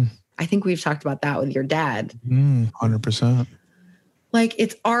advanced. I think we've talked about that with your dad. 100%. Like,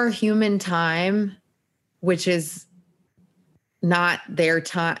 it's our human time, which is not their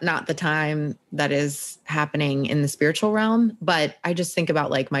time, not the time that is happening in the spiritual realm. But I just think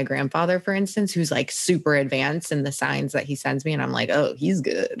about like my grandfather, for instance, who's like super advanced in the signs that he sends me. And I'm like, oh, he's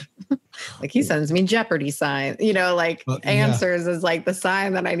good. Like, he sends me Jeopardy signs, answers is like the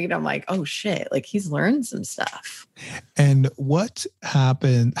sign that I need. I'm like, oh shit, like he's learned some stuff. And what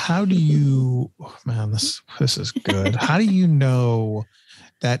happened? How do you, this is good. How do you know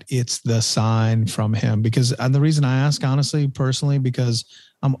that it's the sign from him? Because the reason I ask, honestly, personally, because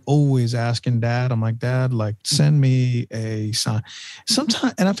I'm always asking Dad. I'm like, Dad, like, send me a sign.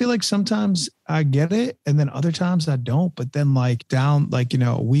 Sometimes, and I feel like sometimes I get it, and then other times I don't. But then, like, down, like,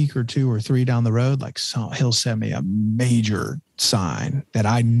 a week or 2 or 3 down the road, like, he'll send me a major sign that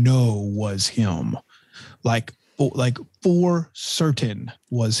I know was him, like for certain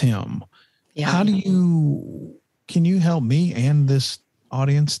was him. Yeah. Can you help me and this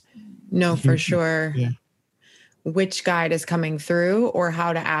audience? No, for sure. Yeah. Which guide is coming through, or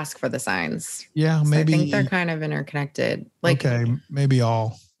how to ask for the signs? Yeah, maybe. I think they're kind of interconnected. Like, okay, maybe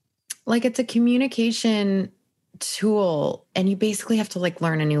all. Like, it's a communication tool, and you basically have to like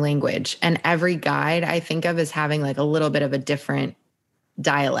learn a new language. And every guide I think of as having like a little bit of a different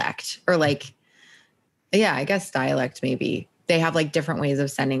dialect, or like, yeah, I guess dialect maybe. They have like different ways of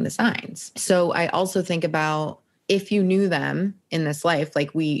sending the signs. So I also think about, if you knew them in this life,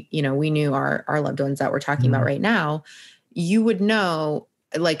 like we knew our loved ones that we're talking about right now, you would know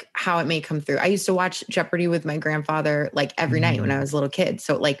like how it may come through. I used to watch Jeopardy with my grandfather like every night when I was a little kid.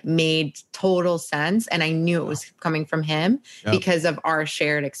 So it like made total sense. And I knew it was coming from him because of our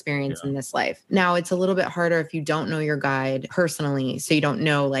shared experience in this life. Now it's a little bit harder if you don't know your guide personally. So you don't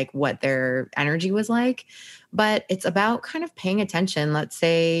know like what their energy was like. But it's about kind of paying attention. Let's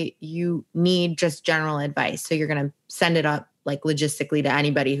say you need just general advice. So you're going to send it up like logistically to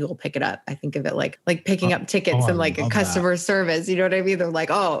anybody who will pick it up. I think of it like picking up tickets and like a customer service. You know what I mean? They're like,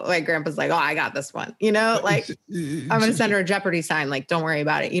 oh, my grandpa's like, oh, I got this one. Like, I'm going to send her a Jeopardy sign. Like, don't worry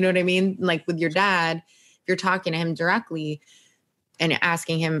about it. You know what I mean? Like with your dad, if you're talking to him directly and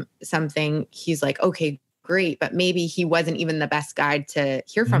asking him something, he's like, okay, great. But maybe he wasn't even the best guide to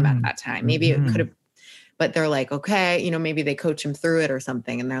hear from at that time. Maybe it could have. But they're like, okay, maybe they coach him through it or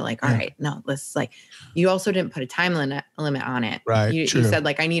something. And they're like, all right, no, let's like, you also didn't put a time limit on it. Right. You said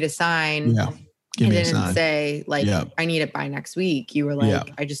like, I need a sign. Yeah. Give me a sign. Say like, I need it by next week. You were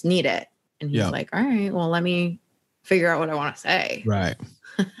like, I just need it. And he's like, all right, well, let me figure out what I want to say. Right.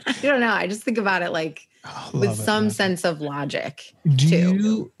 I don't know. I just think about it like with some sense of logic.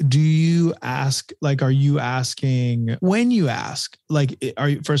 Do you ask, like, are you asking when you ask, like,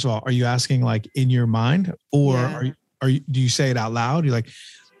 first of all, are you asking like in your mind, or do you say it out loud? You're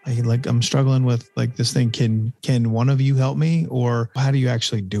like, I'm struggling with like this thing. Can one of you help me? Or how do you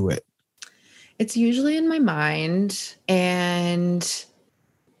actually do it? It's usually in my mind, and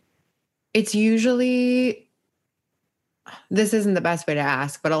it's usually, this isn't the best way to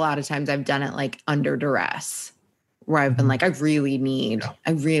ask, but a lot of times I've done it like under duress, where I've been like, I really need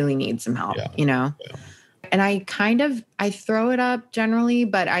some help, And I throw it up generally,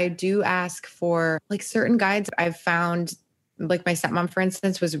 but I do ask for like certain guides. I've found, like my stepmom, for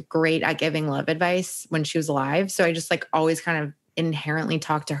instance, was great at giving love advice when she was alive. So I just like always kind of inherently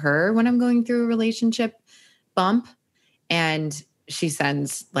talk to her when I'm going through a relationship bump, and she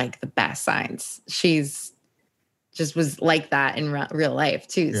sends like the best signs. She's just was like that in real life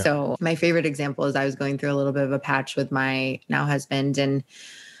too. Yeah. So my favorite example is I was going through a little bit of a patch with my now husband, and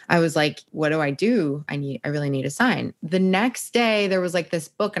I was like, what do I do? I really need a sign. The next day there was like this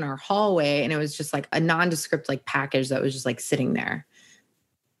book in our hallway, and it was just like a nondescript like package that was just like sitting there.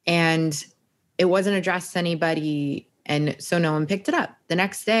 And it wasn't addressed to anybody. And so no one picked it up. The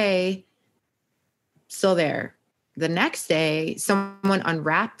next day, still there. The next day, someone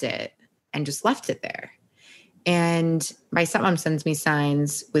unwrapped it and just left it there. And my stepmom sends me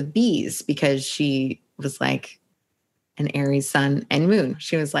signs with bees because she was like an Aries sun and moon.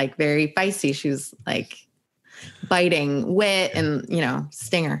 She was like very feisty. She was like biting, wit, and,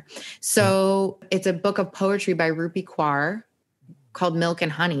 stinger. So it's a book of poetry by Rupi Kaur called Milk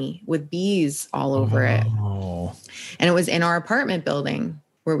and Honey with bees all over it. And it was in our apartment building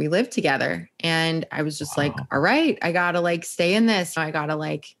where we lived together. And I was just like, all right, I got to like stay in this. I got to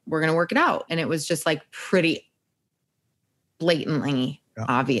like, we're going to work it out. And it was just like pretty blatantly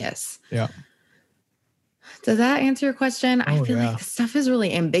obvious. Yeah. Does that answer your question? I feel like the stuff is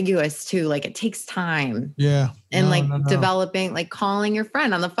really ambiguous too. Like it takes time. Yeah. And developing, like calling your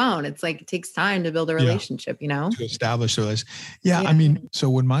friend on the phone. It's like, it takes time to build a relationship, To establish a relationship. Yeah. I mean, so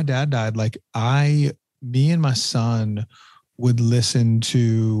when my dad died, like me and my son would listen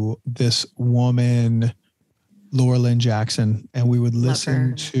to this woman, Laura Lynn Jackson, and we would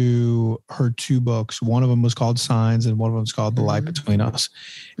listen to her 2 books. One of them was called Signs and one of them was called The Light Between Us.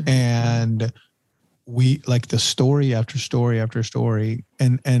 And we like the story after story after story.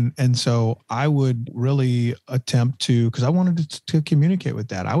 And so I would really attempt to, because I wanted to communicate with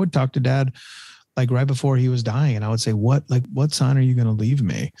Dad. I would talk to Dad like right before he was dying. And I would say, what sign are you going to leave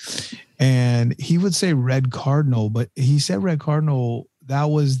me? And he would say red cardinal, but he said red cardinal. That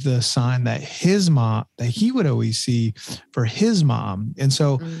was the sign that his mom, that he would always see for his mom. And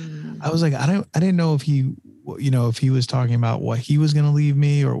so I was like, I didn't know if he, if he was talking about what he was going to leave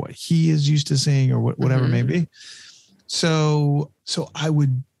me or what he is used to seeing or whatever it may be. So I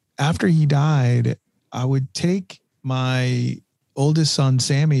would, after he died, I would take my oldest son,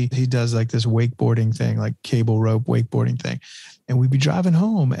 Sammy. He does like this wakeboarding thing, like cable rope wakeboarding thing. And we'd be driving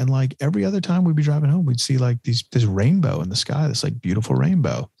home, and like every other time we'd be driving home, we'd see like this rainbow in the sky, this like beautiful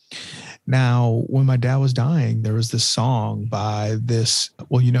rainbow. Now, when my dad was dying, there was this song by this,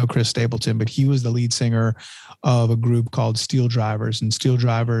 Chris Stapleton, but he was the lead singer of a group called Steel Drivers, and Steel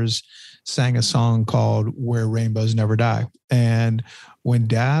Drivers sang a song called Where Rainbows Never Die. And when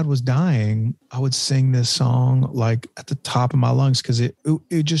Dad was dying, I would sing this song like at the top of my lungs, because it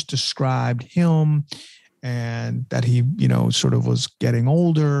just described him, and that he, sort of was getting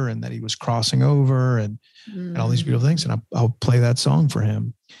older, and that he was crossing over, and all these beautiful things. And I'll play that song for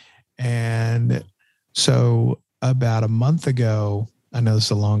him. And so about a month ago, I know this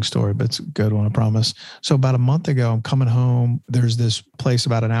is a long story, but it's a good one, I promise. So about a month ago, I'm coming home. There's this place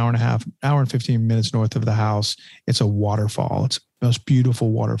about an hour and 15 minutes north of the house. It's a waterfall. It's the most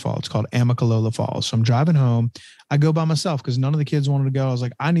beautiful waterfall. It's called Caiola Falls. So I'm driving home. I go by myself because none of the kids wanted to go. I was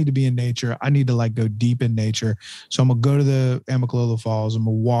like, I need to be in nature. I need to like go deep in nature. So I'm going to go to the Caiola Falls. I'm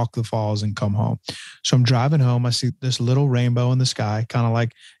going to walk the falls and come home. So I'm driving home. I see this little rainbow in the sky, kind of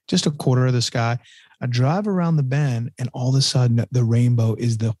like just a quarter of the sky. I drive around the bend, and all of a sudden the rainbow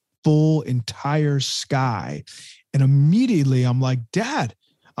is the full entire sky. And immediately I'm like, Dad,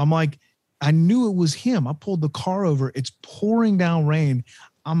 I knew it was him. I pulled the car over. It's pouring down rain.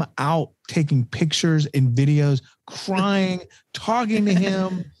 I'm out taking pictures and videos, crying, talking to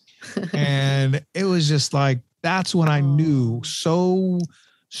him. And it was just like, that's when I knew so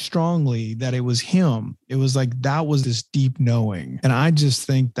strongly that it was him. It was like, that was this deep knowing. And I just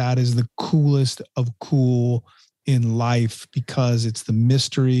think that is the coolest of cool in life, because it's the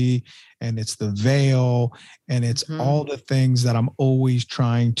mystery and it's the veil and it's all the things that I'm always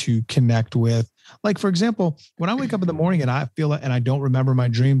trying to connect with. Like, for example, when I wake up in the morning and I feel and I don't remember my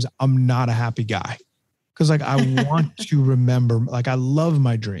dreams, I'm not a happy guy. Cause like, I want to remember, like, I love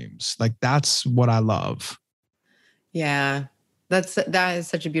my dreams. Like, that's what I love. Yeah. That is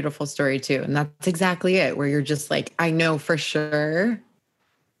such a beautiful story too. And that's exactly it, where you're just like, I know for sure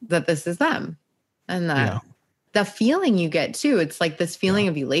that this is them. And that the feeling you get too, it's like this feeling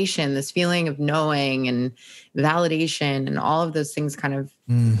of elation, this feeling of knowing and validation and all of those things kind of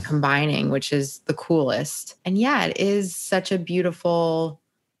combining, which is the coolest. And yeah, it is such a beautiful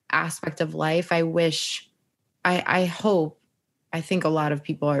aspect of life. I think a lot of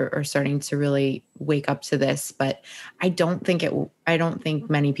people are starting to really wake up to this, but I don't think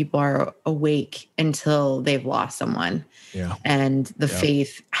many people are awake until they've lost someone. Yeah. And the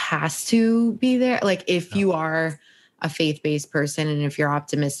faith has to be there. Like, if you are a faith-based person and if you're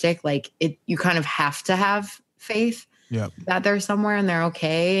optimistic, like you kind of have to have faith. Yep. that they're somewhere and they're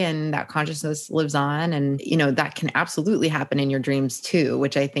okay, and that consciousness lives on. And, you know, that can absolutely happen in your dreams too,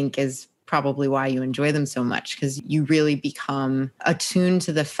 which I think is probably why you enjoy them so much, because you really become attuned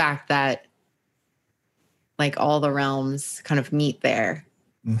to the fact that like all the realms kind of meet there.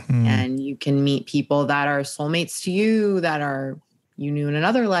 Mm-hmm. And you can meet people that are soulmates to you, that are you knew in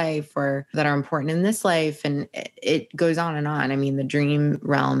another life, or that are important in this life. And it goes on and on. I mean, the dream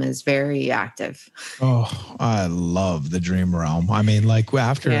realm is very active. Oh, I love the dream realm. I mean, like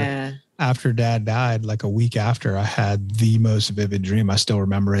after dad died, like a week after, I had the most vivid dream. I still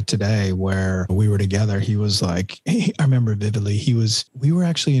remember it today, where we were together. He was like, hey, I remember vividly. We were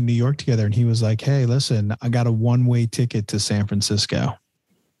actually in New York together, and he was like, hey, listen, I got a one-way ticket to San Francisco.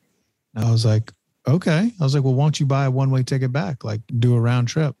 And I was like, okay. I was like, well, why don't you buy a one-way ticket back? Like, do a round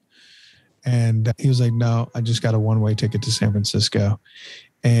trip. And he was like, no, I just got a one-way ticket to San Francisco.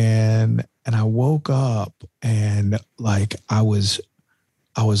 And I woke up and like I was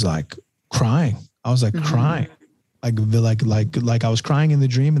like crying. I was like crying. Like I was crying in the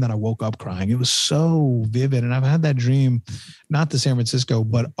dream, and then I woke up crying. It was so vivid. And I've had that dream, not to San Francisco,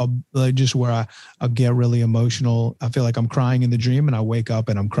 but like just where I get really emotional. I feel like I'm crying in the dream, and I wake up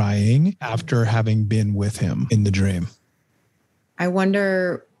and I'm crying after having been with him in the dream. I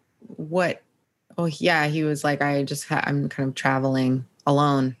wonder what, oh yeah, he was like, I'm kind of traveling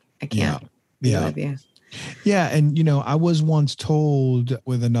alone. I can't be with you. Yeah. And, you know, I was once told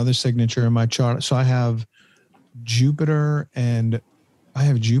with another signature in my chart. So I have Jupiter and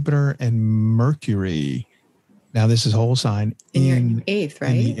Mercury. Now this is whole sign in your eighth, right?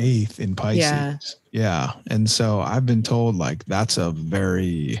 In the eighth in Pisces. Yeah. And so I've been told like that's a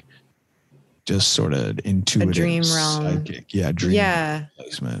very just sort of intuitive a dream realm. Psychic. Dream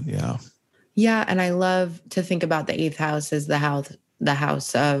placement. Yeah. And I love to think about the eighth house as the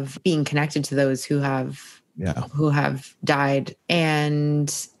house of being connected to those who have died,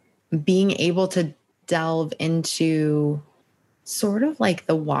 and being able to delve into sort of like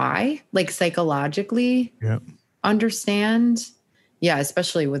the why, like psychologically understand. Yeah,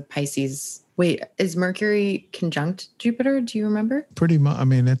 especially with Pisces. Wait, is Mercury conjunct Jupiter? Do you remember? Pretty much. I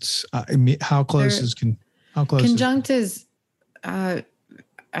mean, it's how close conjunct is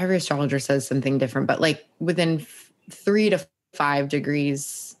every astrologer says something different, but like within 3 to 5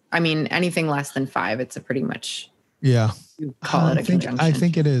 degrees. I mean, anything less than 5, it's a pretty much you call it a conjunction. I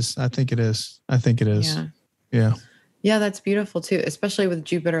think it is. Yeah, that's beautiful too, especially with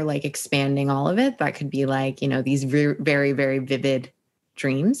Jupiter like expanding all of it. That could be like, you know, these very, very vivid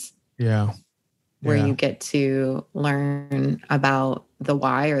dreams. Where you get to learn about the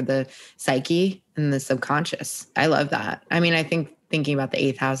why, or the psyche and the subconscious. I love that. I mean, I think thinking about the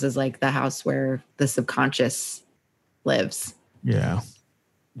eighth house is like the house where the subconscious lives. And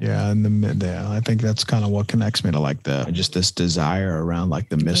I think that's kind of what connects me to like just this desire around like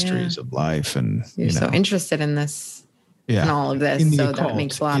the mysteries of life. And you're so interested in this and all of this. So occult, that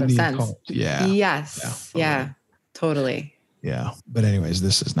makes a lot of sense. Occult. Yes. Yeah, totally. Yeah. But anyways,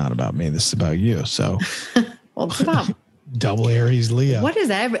 this is not about me. This is about you. So well, it's about double Aries Leo. What is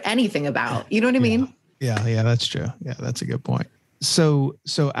anything about? You know what I mean? Yeah, that's true. Yeah, that's a good point. So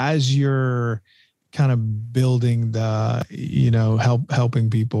as you're kind of building the, you know, helping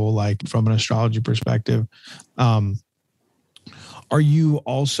people like from an astrology perspective, are you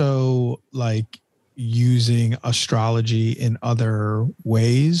also like using astrology in other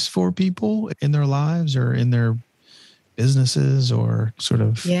ways for people in their lives or in their businesses or sort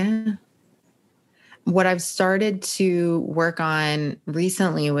of? Yeah. What I've started to work on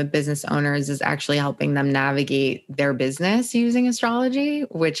recently with business owners is actually helping them navigate their business using astrology,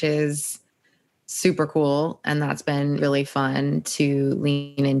 which is super cool. And that's been really fun to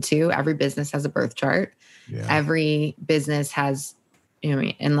lean into. Every business has a birth chart. Every business has, you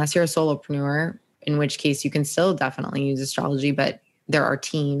know, unless you're a solopreneur, in which case you can still definitely use astrology, but there are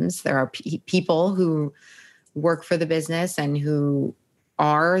teams, there are people who work for the business and who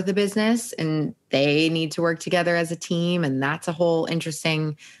are the business, and they need to work together as a team. And that's a whole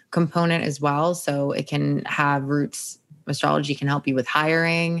interesting component as well. So it can have roots. Astrology can help you with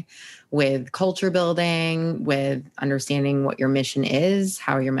hiring, with culture building, with understanding what your mission is,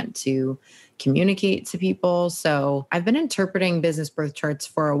 how you're meant to communicate to people. So I've been interpreting business birth charts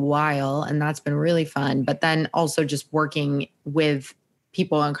for a while, and that's been really fun. But then also just working with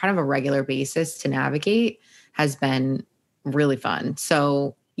people on kind of a regular basis to navigate has been really fun.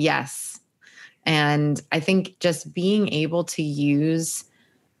 So yes. And I think just being able to use,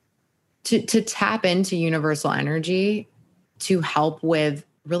 to tap into universal energy to help with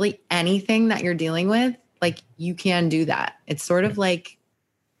really anything that you're dealing with, like you can do that. It's sort of like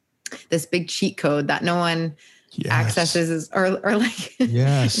this big cheat code that no one accesses or like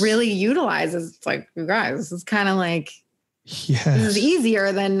really utilizes. It's like, you guys, this is kind of like, this is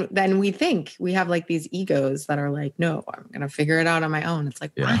easier than we think. We have like these egos that are like, no, I'm going to figure it out on my own. It's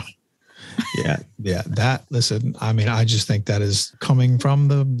like, why? Yeah. Listen, I mean, I just think that is coming from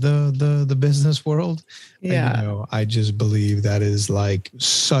the business world. Yeah. And, I just believe that is like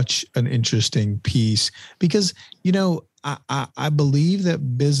such an interesting piece because, I believe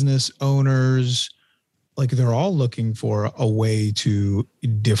that business owners, like they're all looking for a way to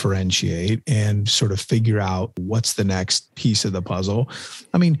differentiate and sort of figure out what's the next piece of the puzzle.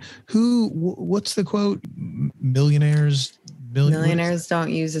 I mean, what's the quote? Millionaires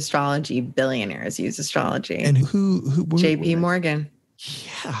don't use astrology. Billionaires use astrology. And who JP Morgan.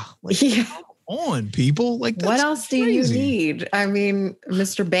 Yeah. Come on, people. Like, that's what else crazy. do you need? I mean,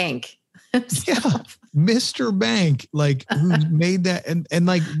 Mr. Bank. Mr. Bank, like who made that? And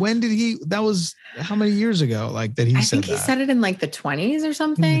like, when did that was how many years ago? Like that I think he said it in like the 20s or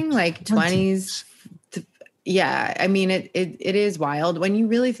something, like 20s. Yeah. I mean, it is wild when you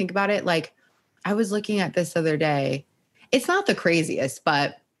really think about it. Like I was looking at this other day. It's not the craziest,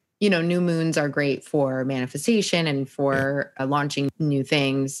 but new moons are great for manifestation and for launching new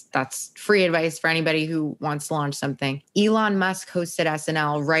things. That's free advice for anybody who wants to launch something. Elon Musk hosted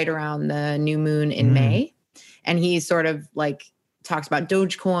SNL right around the new moon in May. And he sort of like talked about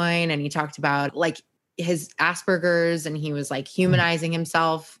Dogecoin and he talked about like his Asperger's and he was like humanizing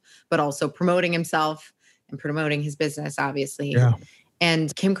himself, but also promoting himself and promoting his business, obviously. Yeah.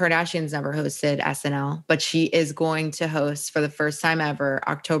 And Kim Kardashian's never hosted SNL, but she is going to host for the first time ever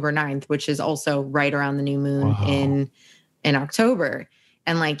October 9th, which is also right around the new moon in October.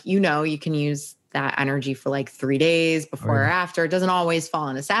 And like, you can use that energy for like 3 days before or after. It doesn't always fall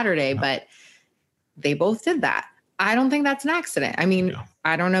on a Saturday, but they both did that. I don't think that's an accident. I mean,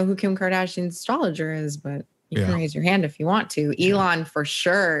 I don't know who Kim Kardashian's astrologer is, but you can raise your hand if you want to. Elon for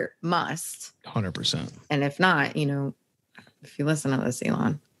sure must. 100%. And if not, if you listen to this,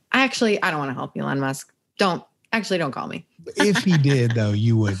 Elon, I don't want to help Elon Musk. Don't call me. If he did though,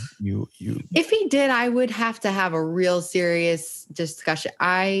 you would, if he did, I would have to have a real serious discussion.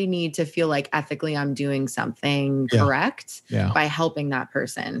 I need to feel like ethically I'm doing something correct by helping that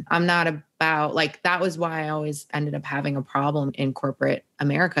person. I'm not about like, that was why I always ended up having a problem in corporate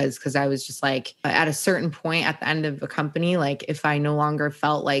America is because I was just like, at a certain point at the end of a company, like if I no longer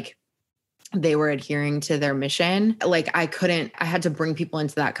felt like they were adhering to their mission, like I had to bring people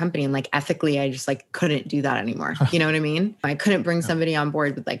into that company and like ethically, I just like couldn't do that anymore. You know what I mean? I couldn't bring somebody on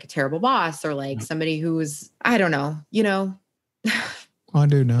board with like a terrible boss or like somebody who was, I don't know, I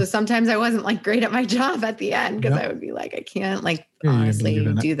do know. So sometimes I wasn't like great at my job at the end because I would be like, I can't like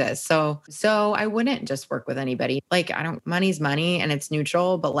honestly do this. So I wouldn't just work with anybody. Like money's money and it's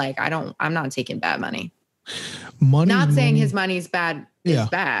neutral, but like, I'm not taking bad money. Not saying his money's bad is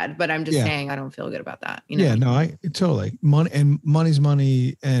bad, but I'm just saying I don't feel good about that. Yeah, no, I totally money's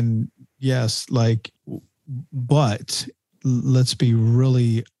money. And yes, like, but let's be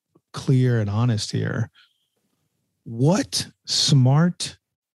really clear and honest here. What smart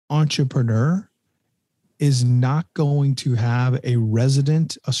entrepreneur is not going to have a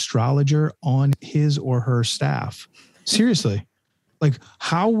resident astrologer on his or her staff? Seriously. Like,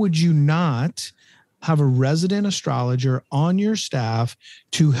 how would you not have a resident astrologer on your staff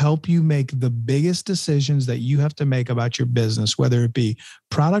to help you make the biggest decisions that you have to make about your business, whether it be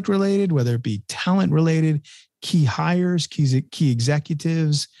product related, whether it be talent related, key hires, key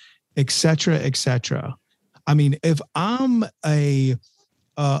executives, et cetera, et cetera. I mean, if I'm a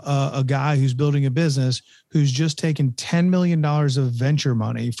guy who's building a business who's just taken $10 million of venture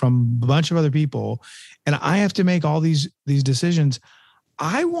money from a bunch of other people, and I have to make all these decisions,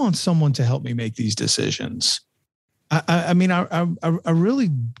 I want someone to help me make these decisions. I mean, I really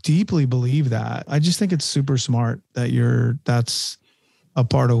deeply believe that. I just think it's super smart that that's a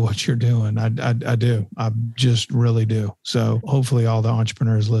part of what you're doing. I do. I just really do. So hopefully all the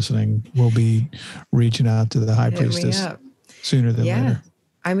entrepreneurs listening will be reaching out to the High Priestess sooner than later.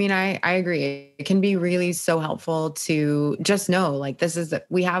 I mean, I agree. It can be really so helpful to just know, like,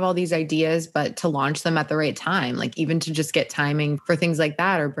 we have all these ideas, but to launch them at the right time, like even to just get timing for things like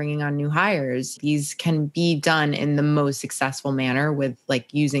that or bringing on new hires. These can be done in the most successful manner with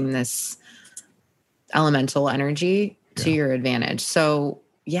like using this elemental energy to your advantage. So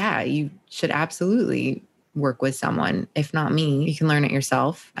yeah, you should absolutely work with someone. If not me, you can learn it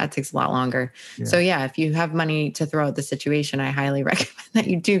yourself. That takes a lot longer. Yeah. So yeah, if you have money to throw at the situation, I highly recommend that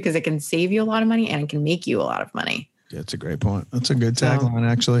you do, because it can save you a lot of money and it can make you a lot of money. Yeah, it's a great point. That's a good tagline,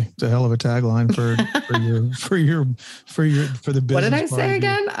 actually. It's a hell of a tagline for the business. What did I say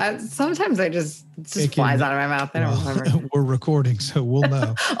again? Sometimes it just flies out of my mouth. I don't remember. We're recording, so we'll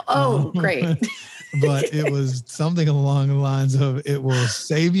know. Oh, great. But it was something along the lines of it will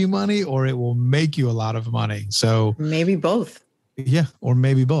save you money or it will make you a lot of money. So maybe both. Yeah, or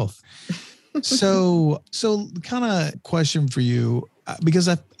maybe both. So kind of question for you, because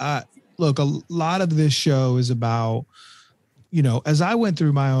I look, a lot of this show is about, as I went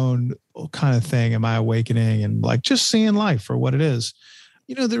through my own kind of thing and my awakening and like just seeing life for what it is,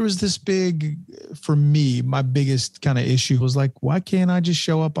 there was this for me, my biggest kind of issue was like, why can't I just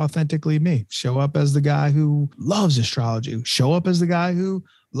show up authentically me? Show up as the guy who loves astrology, show up as the guy who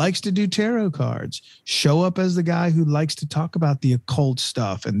likes to do tarot cards, show up as the guy who likes to talk about the occult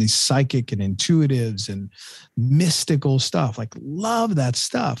stuff and the psychic and intuitives and mystical stuff. Like, love that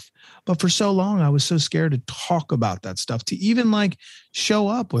stuff. But for so long, I was so scared to talk about that stuff, to even like show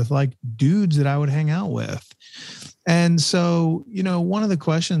up with like dudes that I would hang out with. And so, one of the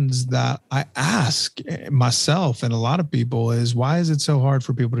questions that I ask myself and a lot of people is, why is it so hard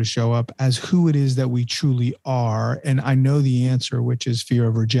for people to show up as who it is that we truly are? And I know the answer, which is fear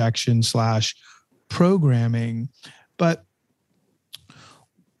of rejection / programming. But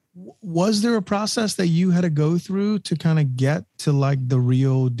was there a process that you had to go through to kind of get to like the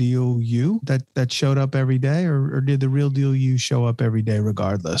real deal you that showed up every day, or did the real deal you show up every day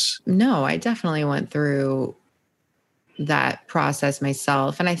regardless? No, I definitely went through that process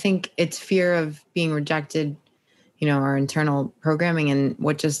myself. And I think it's fear of being rejected, our internal programming. And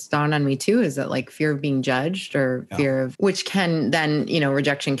what just dawned on me too is that like fear of being judged, or fear of, which can then,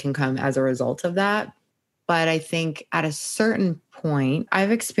 rejection can come as a result of that. But I think at a certain point,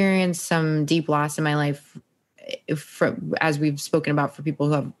 I've experienced some deep loss in my life, as we've spoken about, for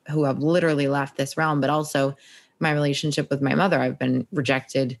people who have literally left this realm, but also my relationship with my mother. I've been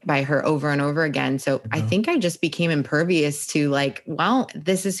rejected by her over and over again. So I think I just became impervious to like, well,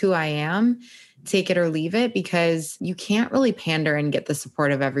 this is who I am, take it or leave it, because you can't really pander and get the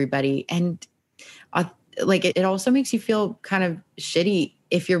support of everybody. And it also makes you feel kind of shitty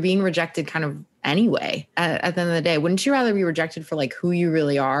if you're being rejected kind of anyway. At the end of the day, wouldn't you rather be rejected for like who you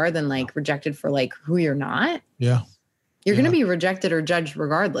really are than like rejected for like who you're not? Yeah. You're going to be rejected or judged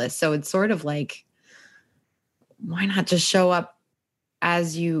regardless. So it's sort of like, why not just show up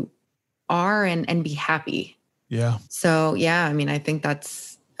as you are and be happy? Yeah. So, yeah, I mean, I think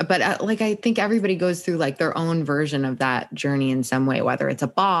that's, but I think everybody goes through like their own version of that journey in some way, whether it's a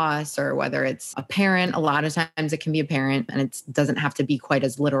boss or whether it's a parent. A lot of times it can be a parent, and it doesn't have to be quite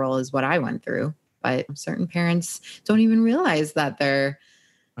as literal as what I went through. But certain parents don't even realize that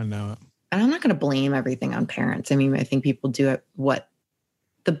I know it. And I'm not going to blame everything on parents. I mean, I think people do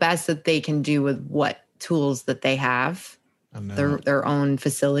the best that they can do with what tools that they have, their own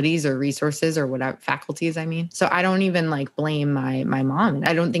facilities or resources or whatever, faculties, I mean. So I don't even like blame my mom. And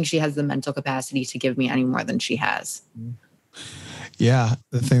I don't think she has the mental capacity to give me any more than she has. Yeah.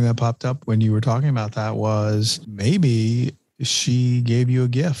 The thing that popped up when you were talking about that was maybe she gave you a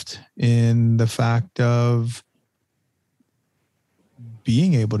gift in the fact of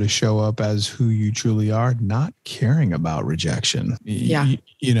being able to show up as who you truly are, not caring about rejection. Yeah.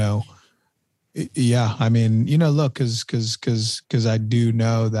 Yeah. I mean, look, cause I do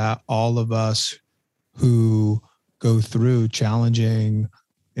know that all of us who go through challenging,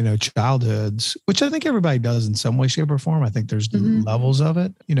 childhoods, which I think everybody does in some way, shape or form. I think there's levels of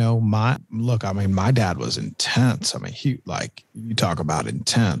it. My dad was intense. I mean, you talk about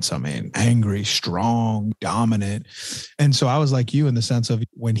intense. I mean, angry, strong, dominant. And so I was like you in the sense of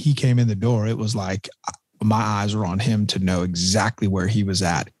when he came in the door, it was like, my eyes were on him to know exactly where he was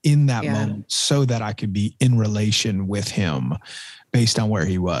at in that moment so that I could be in relation with him based on where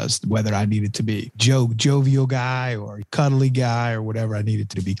he was, whether I needed to be jovial guy or cuddly guy or whatever, I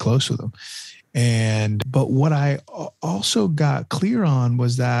needed to be close with him. But what I also got clear on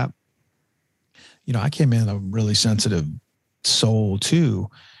was that, I came in a really sensitive soul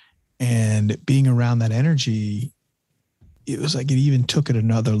too. And being around that energy, it was like it even took it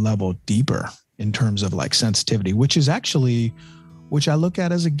another level deeper in terms of like sensitivity, which I look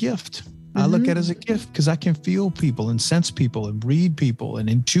at as a gift. I look at it as a gift because I can feel people and sense people and read people and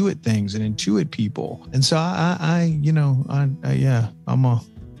intuit things and intuit people. And so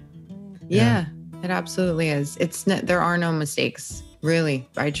it absolutely is. There are no mistakes. Really.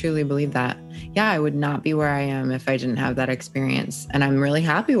 I truly believe that. Yeah. I would not be where I am if I didn't have that experience, and I'm really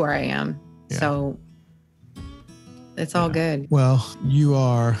happy where I am. Yeah. So It's all good. Well, you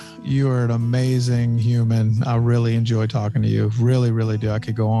are an amazing human. I really enjoy talking to you. Really, really do. I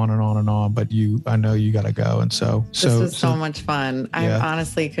could go on and on and on, but I know you got to go. And this was so much fun. I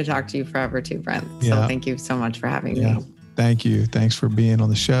honestly could talk to you forever too, Brent. So thank you so much for having me. Thank you. Thanks for being on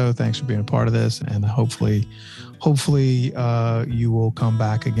the show. Thanks for being a part of this. And hopefully you will come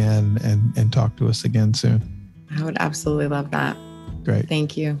back again and talk to us again soon. I would absolutely love that. Great.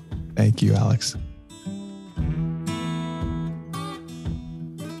 Thank you. Thank you, Alex.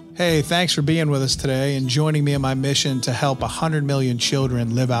 Hey, thanks for being with us today and joining me in my mission to help 100 million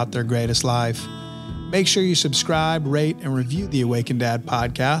children live out their greatest life. Make sure you subscribe, rate, and review the Awakened Dad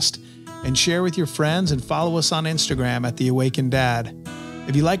podcast, and share with your friends and follow us on Instagram at The Awakened Dad.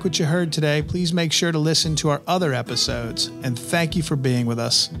 If you like what you heard today, please make sure to listen to our other episodes, and thank you for being with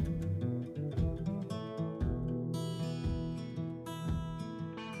us.